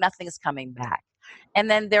feel like nothing's coming back. And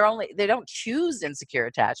then they don't choose insecure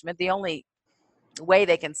attachment. The only way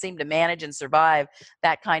they can seem to manage and survive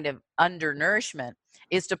that kind of undernourishment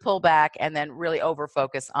is to pull back and then really over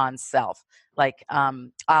focus on self. Like,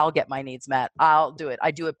 I'll get my needs met. I'll do it. I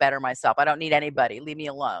do it better myself. I don't need anybody. Leave me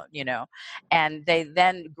alone, And they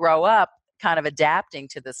then grow up kind of adapting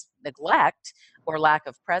to this neglect or lack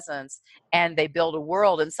of presence, and they build a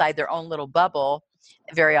world inside their own little bubble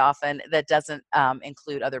very often that doesn't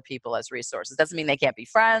include other people as resources. Doesn't mean they can't be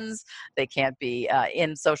friends, they can't be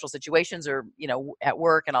in social situations or, at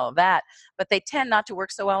work and all of that, but they tend not to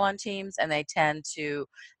work so well on teams, and they tend to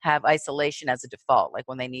have isolation as a default. Like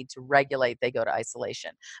when they need to regulate, they go to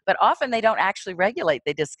isolation. But often they don't actually regulate,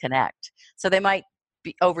 they disconnect. So they might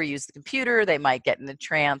overuse the computer, they might get in the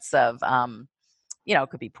trance of, it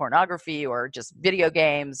could be pornography or just video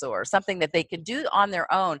games or something that they can do on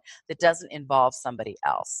their own that doesn't involve somebody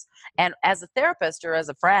else. And as a therapist or as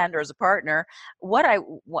a friend or as a partner, what I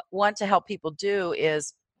want to help people do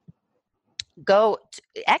is go to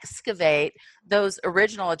excavate those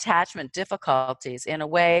original attachment difficulties in a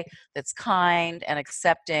way that's kind and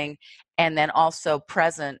accepting, and then also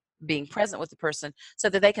being present with the person, so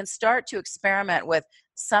that they can start to experiment with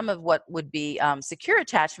some of what would be secure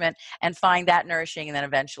attachment and find that nourishing, and then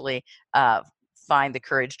eventually find the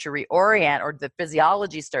courage to reorient, or the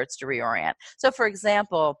physiology starts to reorient. So for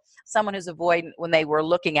example, someone who's avoidant, when they were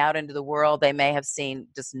looking out into the world, they may have seen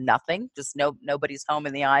just nothing, just nobody's home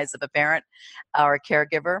in the eyes of a parent or a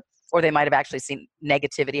caregiver, or they might have actually seen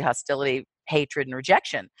negativity, hostility, hatred, and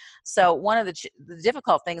rejection. So one of the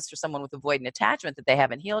difficult things for someone with avoidant attachment that they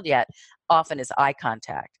haven't healed yet often is eye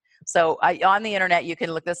contact. So on the internet, you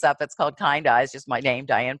can look this up. It's called Kind Eyes, just my name,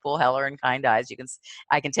 Diane Poole Heller, and Kind Eyes.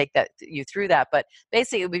 I can take you through that. But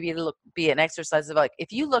basically, it would be an exercise of, like,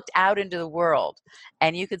 if you looked out into the world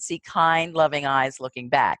and you could see kind, loving eyes looking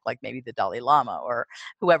back, like maybe the Dalai Lama or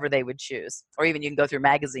whoever they would choose, or even you can go through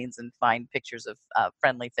magazines and find pictures of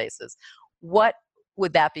friendly faces. What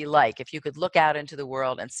would that be like if you could look out into the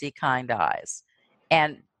world and see kind eyes?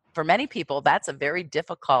 And for many people, that's a very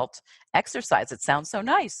difficult exercise. It sounds so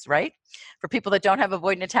nice, right? For people that don't have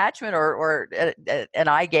avoidant attachment or an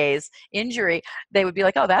eye gaze injury, they would be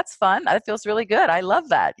like, oh, that's fun. That feels really good. I love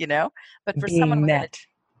that, But for someone with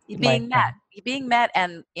being met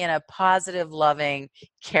and in a positive, loving,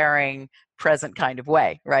 caring, present kind of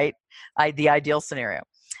way, right? The ideal scenario.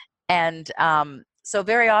 And so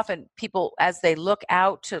very often people, as they look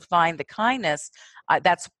out to find the kindness,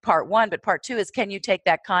 that's part one. But part two is, can you take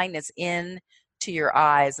that kindness in to your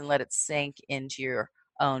eyes and let it sink into your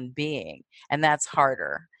own being? And that's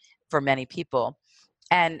harder for many people.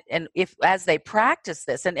 And if, as they practice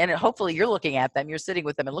this, and hopefully you're looking at them, you're sitting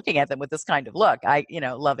with them and looking at them with this kind of look,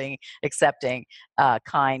 loving, accepting,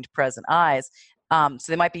 kind, present eyes. So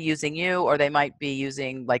they might be using you, or they might be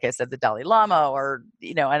using, like I said, the Dalai Lama, or,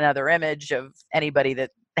 another image of anybody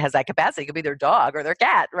that has that capacity. It could be their dog or their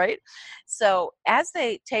cat, right? So as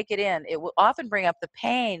they take it in, it will often bring up the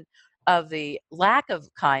pain of the lack of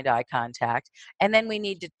kind eye contact. And then we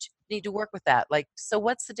need to work with that. Like, so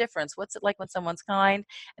what's the difference? What's it like when someone's kind?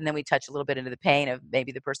 And then we touch a little bit into the pain of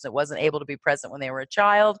maybe the person that wasn't able to be present when they were a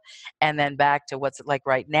child. And then back to, what's it like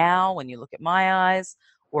right now when you look at my eyes,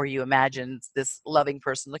 or you imagine this loving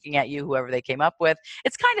person looking at you, whoever they came up with.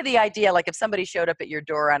 It's kind of the idea, like if somebody showed up at your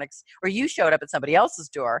door or you showed up at somebody else's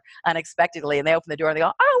door unexpectedly, and they open the door and they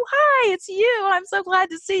go, oh, hi, it's you. I'm so glad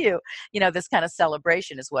to see you. This kind of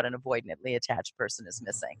celebration is what an avoidantly attached person is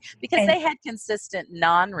missing, because they had consistent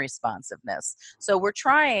non-responsiveness. So we're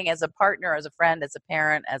trying, as a partner, as a friend, as a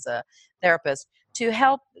parent, as a therapist, to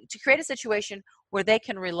help to create a situation where they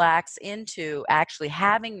can relax into actually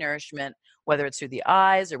having nourishment, whether it's through the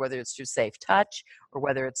eyes, or whether it's through safe touch, or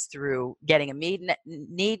whether it's through getting a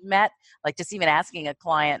need met, like just even asking a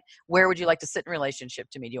client, where would you like to sit in relationship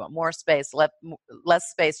to me? Do you want more space, less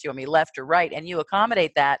space? Do you want me left or right? And you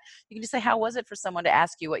accommodate that. You can just say, how was it for someone to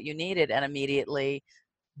ask you what you needed, and immediately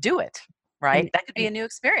do it, right? That could be a new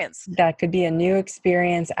experience. That could be a new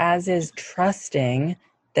experience, as is trusting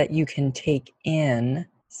that you can take in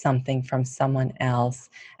something from someone else.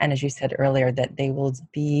 And as you said earlier, that they will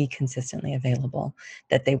be consistently available,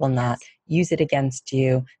 that they will not use it against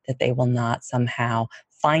you, that they will not somehow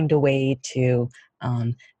find a way to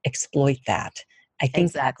exploit that. I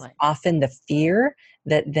think that's often the fear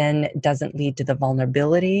that then doesn't lead to the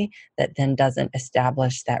vulnerability, that then doesn't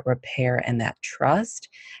establish that repair and that trust.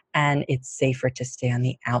 And it's safer to stay on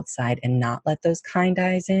the outside and not let those kind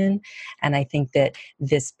eyes in. And I think that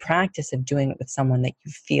this practice of doing it with someone that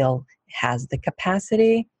you feel has the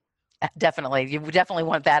capacity. Definitely. You definitely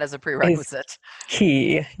want that as a prerequisite.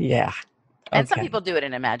 Key. Yeah. And some people do it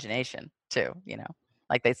in imagination too,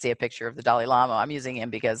 like they see a picture of the Dalai Lama. I'm using him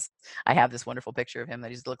because I have this wonderful picture of him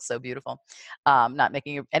that just looks so beautiful. Not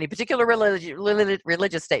making any particular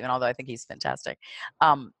religious statement, although I think he's fantastic.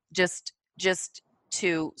 Just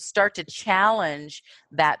to start to challenge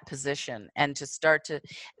that position, and to start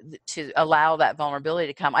to allow that vulnerability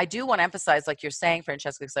to come. I do want to emphasize, like you're saying,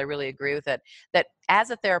 Francesca, because I really agree with it, that as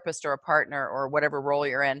a therapist or a partner or whatever role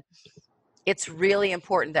you're in, it's really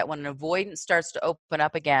important that when an avoidant starts to open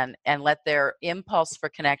up again and let their impulse for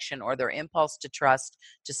connection or their impulse to trust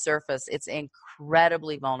to surface, it's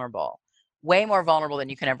incredibly vulnerable, way more vulnerable than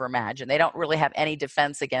you can ever imagine. They don't really have any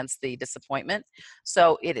defense against the disappointment.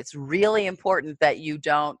 So it's really important that you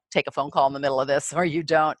don't take a phone call in the middle of this, or you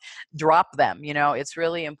don't drop them. It's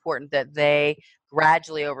really important that they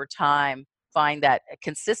gradually over time find that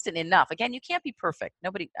consistent enough. Again, you can't be perfect.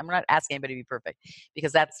 I'm not asking anybody to be perfect,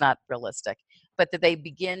 because that's not realistic, but that they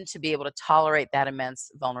begin to be able to tolerate that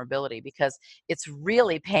immense vulnerability, because it's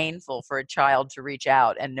really painful for a child to reach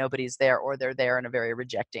out and nobody's there, or they're there in a very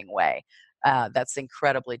rejecting way. That's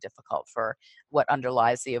incredibly difficult for what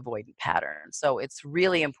underlies the avoidant pattern. So it's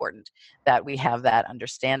really important that we have that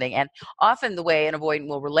understanding. And often the way an avoidant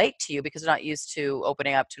will relate to you, because they're not used to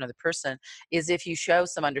opening up to another person, is if you show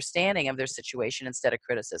some understanding of their situation instead of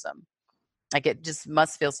criticism. Like, it just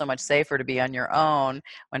must feel so much safer to be on your own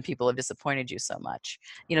when people have disappointed you so much.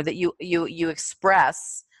 That you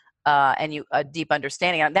express and you a deep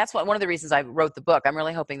understanding. And that's one of the reasons I wrote the book. I'm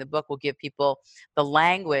really hoping the book will give people the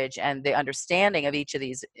language and the understanding of each of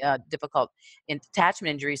these difficult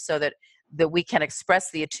attachment injuries, so that we can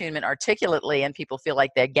express the attunement articulately, and people feel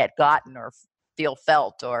like they get gotten or feel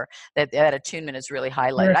felt, or that attunement is really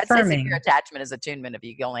highlighted. You're I'd say severe affirming. attachment is attunement if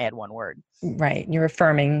you only had one word. Right. You're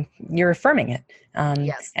affirming it.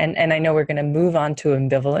 Yes. And I know we're going to move on to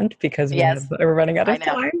ambivalent, because Yes. we're running out I of know.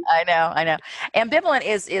 time. I know. Ambivalent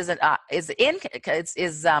is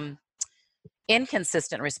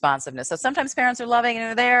inconsistent responsiveness. So sometimes parents are loving and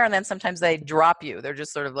they're there, and then sometimes they drop you. They're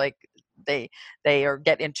just sort of like they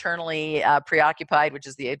get internally preoccupied, which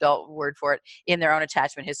is the adult word for it, in their own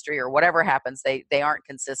attachment history, or whatever happens. They aren't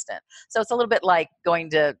consistent. So it's a little bit like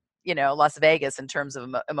going to Las Vegas in terms of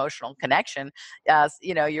emotional connection.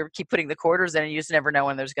 You keep putting the quarters in, and you just never know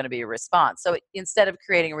when there's going to be a response. So instead of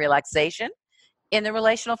creating relaxation in the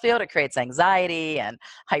relational field, it creates anxiety and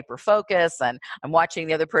hyper focus, and I'm watching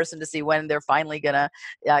the other person to see when they're finally going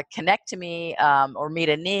to connect to me, or meet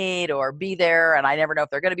a need, or be there, and I never know if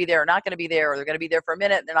they're going to be there or not going to be there, or they're going to be there for a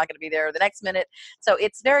minute and they're not going to be there the next minute. So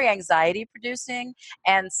it's very anxiety producing,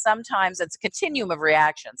 and sometimes it's a continuum of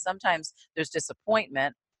reaction. Sometimes there's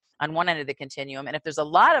disappointment on one end of the continuum, and if there's a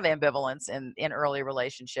lot of ambivalence in early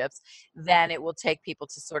relationships, then it will take people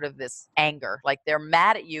to sort of this anger, like they're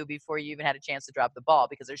mad at you before you even had a chance to drop the ball,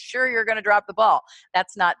 because they're sure you're going to drop the ball.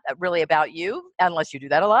 That's not really about you, unless you do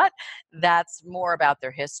that a lot. That's more about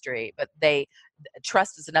their history. But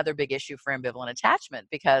trust is another big issue for ambivalent attachment,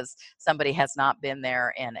 because somebody has not been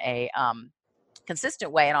there in a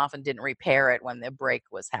consistent way, and often didn't repair it when the break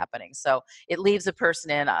was happening. So it leaves a person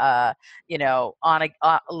in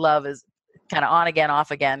love is kind of on again, off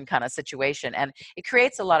again kind of situation. And it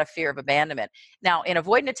creates a lot of fear of abandonment. Now, in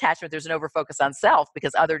avoidant attachment, there's an overfocus on self,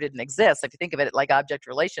 because other didn't exist. If you think of it like object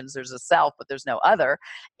relations, there's a self, but there's no other.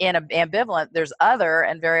 In ambivalent, there's other,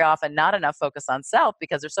 and very often not enough focus on self,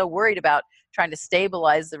 because they're so worried about trying to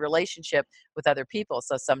stabilize the relationship with other people.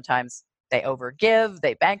 So sometimes they overgive,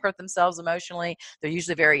 they bankrupt themselves emotionally. They're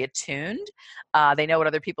usually very attuned. They know what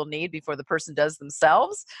other people need before the person does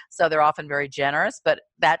themselves. So they're often very generous, but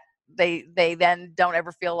that they then don't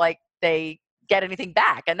ever feel like they get anything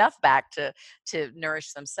back, enough back to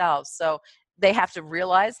nourish themselves. So they have to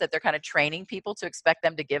realize that they're kind of training people to expect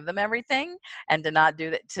them to give them everything, and to not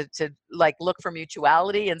do that, to like look for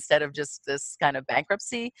mutuality instead of just this kind of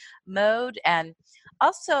bankruptcy mode. And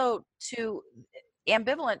also to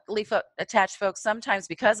ambivalently attached folks, sometimes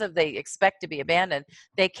because of they expect to be abandoned,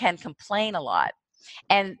 they can complain a lot.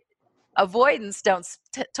 And avoidants don't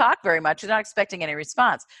talk very much. They're not expecting any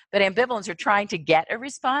response, but ambivalents are trying to get a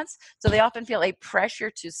response. So they often feel a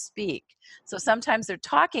pressure to speak. So sometimes they're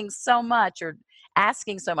talking so much, or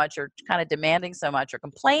asking so much, or kind of demanding so much, or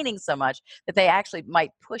complaining so much, that they actually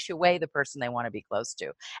might push away the person they want to be close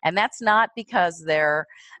to. And that's not because they're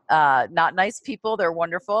not nice people. They're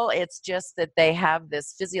wonderful. It's just that they have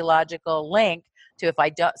this physiological link to, if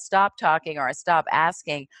I stop talking or I stop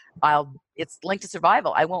asking, it's linked to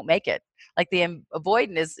survival. I won't make it. Like the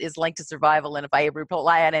avoidant is linked to survival, and if I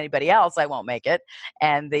rely on anybody else, I won't make it.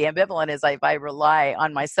 And the ambivalent is, if I rely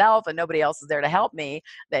on myself and nobody else is there to help me,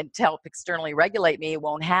 then to help externally regulate me, it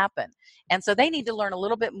won't happen. And so they need to learn a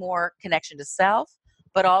little bit more connection to self,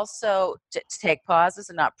 but also to take pauses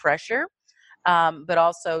and not pressure, but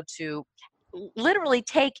also to literally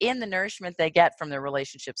take in the nourishment they get from their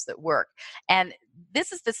relationships that work. And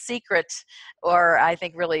this is the secret, or I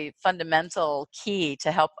think really fundamental key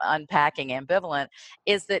to help unpacking ambivalent,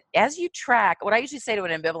 is that as you track, what I usually say to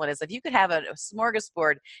an ambivalent is, if you could have a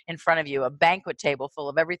smorgasbord in front of you, a banquet table full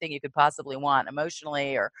of everything you could possibly want,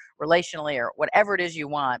 emotionally or relationally or whatever it is you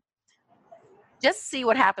want, just see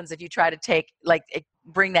what happens if you try to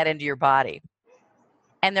bring that into your body.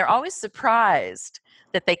 And they're always surprised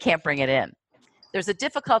that they can't bring it in. There's a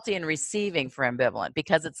difficulty in receiving for ambivalent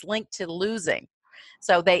because it's linked to losing.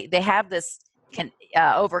 So they have this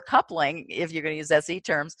overcoupling, if you're going to use SE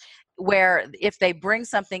terms, where if they bring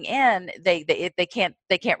something in, they can't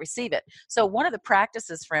receive it. So one of the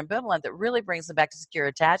practices for ambivalent that really brings them back to secure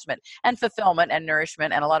attachment and fulfillment and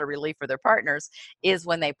nourishment and a lot of relief for their partners is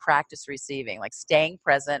when they practice receiving, like staying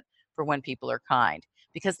present for when people are kind.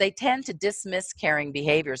 Because they tend to dismiss caring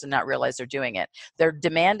behaviors and not realize they're doing it. They're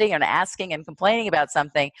demanding and asking and complaining about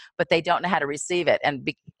something, but they don't know how to receive it. And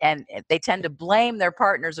they tend to blame their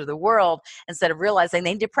partners or the world instead of realizing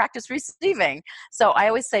they need to practice receiving. So I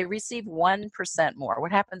always say receive 1% more.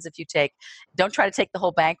 What happens if you don't try to take the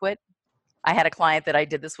whole banquet? I had a client that I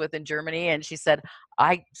did this with in Germany, and she said,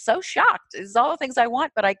 I'm so shocked. It's all the things I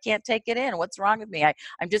want, but I can't take it in. What's wrong with me?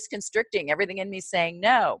 I'm just constricting. Everything in me saying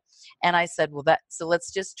no. And I said, so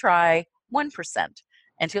let's just try 1%.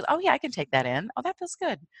 And she goes, oh, yeah, I can take that in. Oh, that feels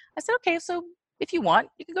good. I said, okay, so if you want,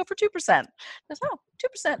 you can go for 2%. She goes, oh,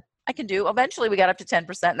 2%. I can do. Eventually we got up to 10%,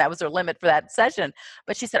 and that was her limit for that session.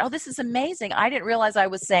 But she said, oh, this is amazing. I didn't realize I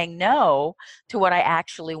was saying no to what I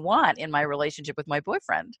actually want in my relationship with my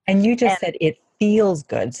boyfriend. And you just said it feels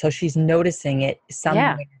good. So she's noticing it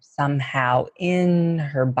somewhere, somehow in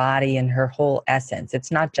her body and her whole essence.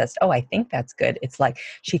 It's not just, oh, I think that's good. It's like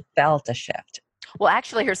she felt a shift. Well,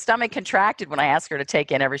 actually, her stomach contracted when I asked her to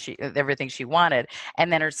take in everything she wanted,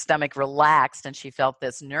 and then her stomach relaxed, and she felt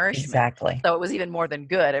this nourishment. Exactly. So it was even more than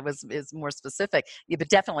good. It was more specific. Yeah, but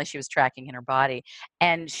definitely, she was tracking in her body,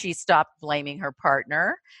 and she stopped blaming her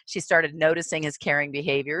partner. She started noticing his caring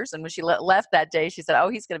behaviors, and when she left that day, she said, "Oh,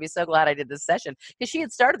 he's going to be so glad I did this session," because she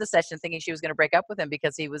had started the session thinking she was going to break up with him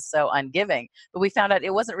because he was so ungiving. But we found out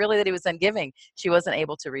it wasn't really that he was ungiving; she wasn't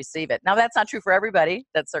able to receive it. Now, that's not true for everybody,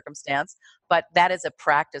 that circumstance, but that is a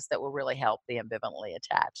practice that will really help the ambivalently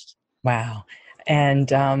attached. Wow. And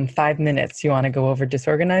 5 minutes, you want to go over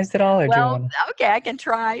disorganized at all? Or Okay, I can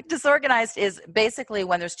try. Disorganized is basically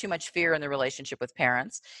when there's too much fear in the relationship with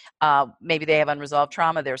parents. Maybe they have unresolved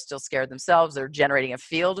trauma. They're still scared themselves. They're generating a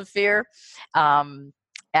field of fear.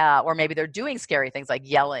 Or maybe they're doing scary things like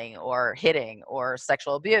yelling or hitting or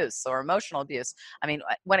sexual abuse or emotional abuse. I mean,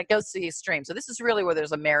 when it goes to the extreme. So this is really where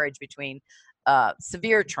there's a marriage between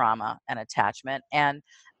severe trauma and attachment. And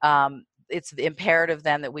it's imperative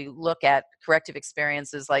then that we look at corrective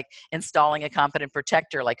experiences like installing a competent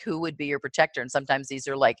protector, like who would be your protector. And sometimes these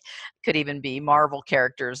are could even be Marvel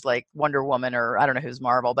characters like Wonder Woman, or I don't know who's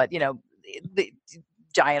Marvel, but the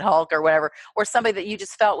Giant Hulk or whatever, or somebody that you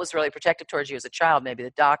just felt was really protective towards you as a child, maybe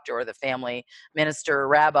the doctor or the family minister or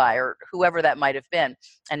rabbi or whoever that might have been,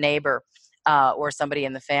 a neighbor. Or somebody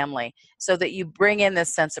in the family, so that you bring in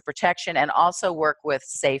this sense of protection and also work with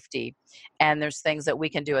safety. And there's things that we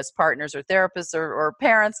can do as partners or therapists or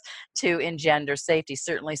parents to engender safety,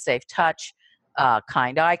 certainly safe touch,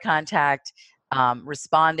 kind eye contact,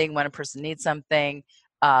 responding when a person needs something,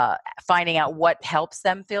 finding out what helps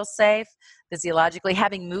them feel safe physiologically,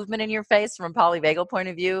 having movement in your face from a polyvagal point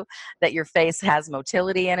of view, that your face has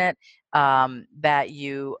motility in it, that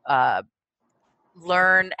you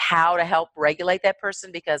learn how to help regulate that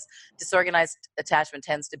person, because disorganized attachment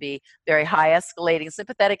tends to be very high escalating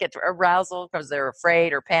sympathetic arousal because they're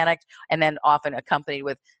afraid or panicked, and then often accompanied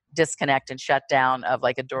with disconnect and shutdown of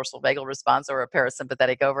like a dorsal vagal response or a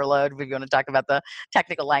parasympathetic overload. We're going to talk about the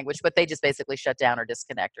technical language, but they just basically shut down or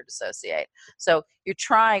disconnect or dissociate. So you're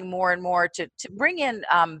trying more and more to bring in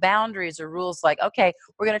boundaries or rules like, okay,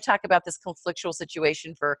 we're going to talk about this conflictual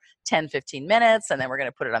situation for 10, 15 minutes, and then we're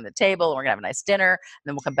going to put it on the table, and we're going to have a nice dinner, and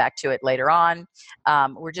then we'll come back to it later on.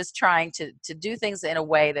 We're just trying to do things in a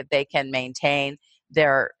way that they can maintain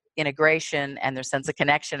their integration and their sense of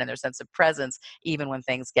connection and their sense of presence, even when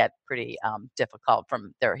things get pretty difficult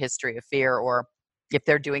from their history of fear, or if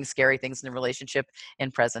they're doing scary things in the relationship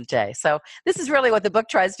in present day. So this is really what the book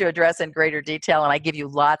tries to address in greater detail, and I give you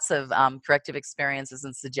lots of corrective experiences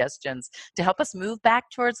and suggestions to help us move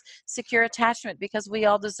back towards secure attachment, because we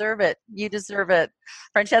all deserve it. You deserve it.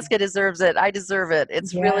 Francesca deserves it. I deserve it.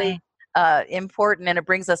 It's really important, and it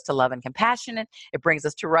brings us to love and compassion. It brings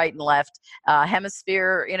us to right and left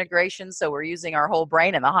hemisphere integration. So we're using our whole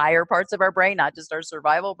brain and the higher parts of our brain, not just our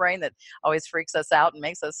survival brain that always freaks us out and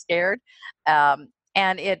makes us scared.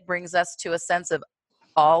 And it brings us to a sense of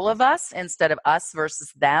all of us instead of us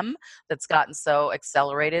versus them that's gotten so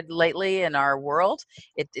accelerated lately in our world.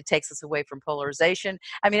 It takes us away from polarization.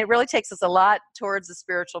 I mean, it really takes us a lot towards the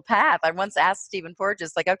spiritual path. I once asked Stephen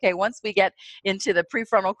Porges, like, okay, once we get into the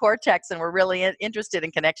prefrontal cortex and we're really interested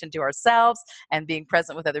in connection to ourselves and being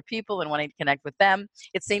present with other people and wanting to connect with them,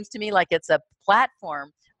 it seems to me like it's a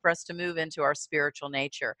platform for us to move into our spiritual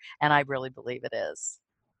nature. And I really believe it is.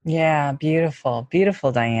 Yeah, beautiful,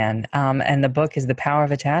 beautiful, Diane. And the book is The Power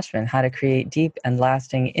of Attachment: How to Create Deep and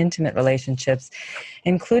Lasting Intimate Relationships,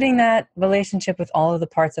 including that relationship with all of the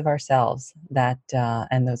parts of ourselves,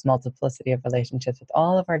 and those multiplicity of relationships with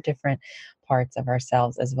all of our different parts of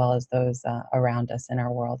ourselves, as well as those around us in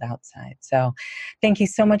our world outside. So thank you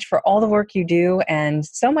so much for all the work you do and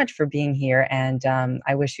so much for being here. And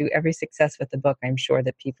I wish you every success with the book. I'm sure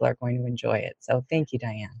that people are going to enjoy it. So thank you,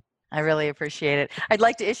 Diane. I really appreciate it. I'd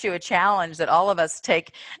like to issue a challenge that all of us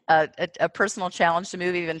take a personal challenge to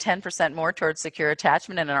move even 10% more towards secure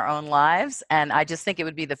attachment in our own lives. And I just think it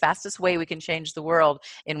would be the fastest way we can change the world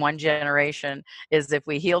in one generation is if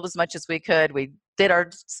we healed as much as we could, we did our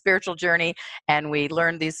spiritual journey, and we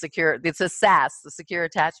learned it's a SAS, the secure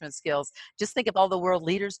attachment skills. Just think if all the world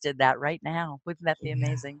leaders did that right now. Wouldn't that be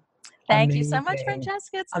amazing? Thank you so much, Amazing.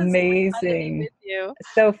 Francesca. It's been so much fun to be Amazing. with you.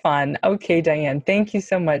 So fun. Okay, Diane, thank you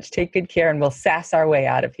so much. Take good care, and we'll sass our way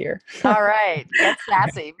out of here. All right. Get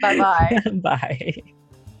sassy. Bye-bye. Bye.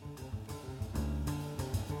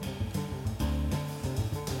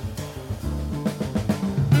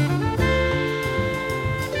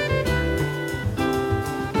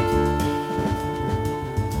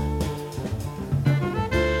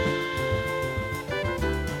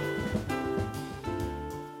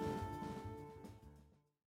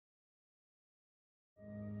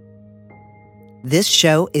 This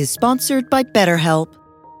show is sponsored by BetterHelp.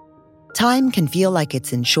 Time can feel like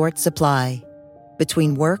it's in short supply.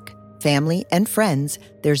 Between work, family, and friends,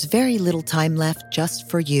 there's very little time left just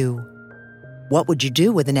for you. What would you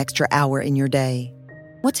do with an extra hour in your day?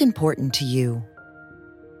 What's important to you?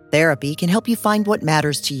 Therapy can help you find what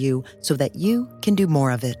matters to you so that you can do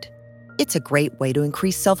more of it. It's a great way to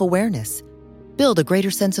increase self-awareness, build a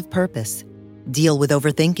greater sense of purpose, deal with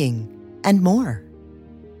overthinking, and more.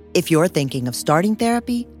 If you're thinking of starting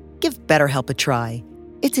therapy, give BetterHelp a try.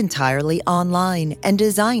 It's entirely online and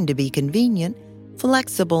designed to be convenient,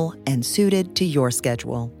 flexible, and suited to your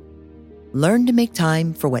schedule. Learn to make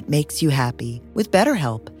time for what makes you happy with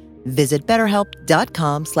BetterHelp. Visit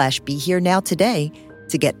BetterHelp.com/BeHereNow today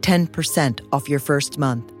to get 10% off your first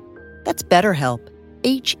month. That's BetterHelp,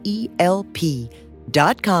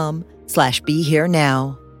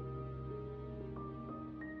 HELP.com/BeHereNow.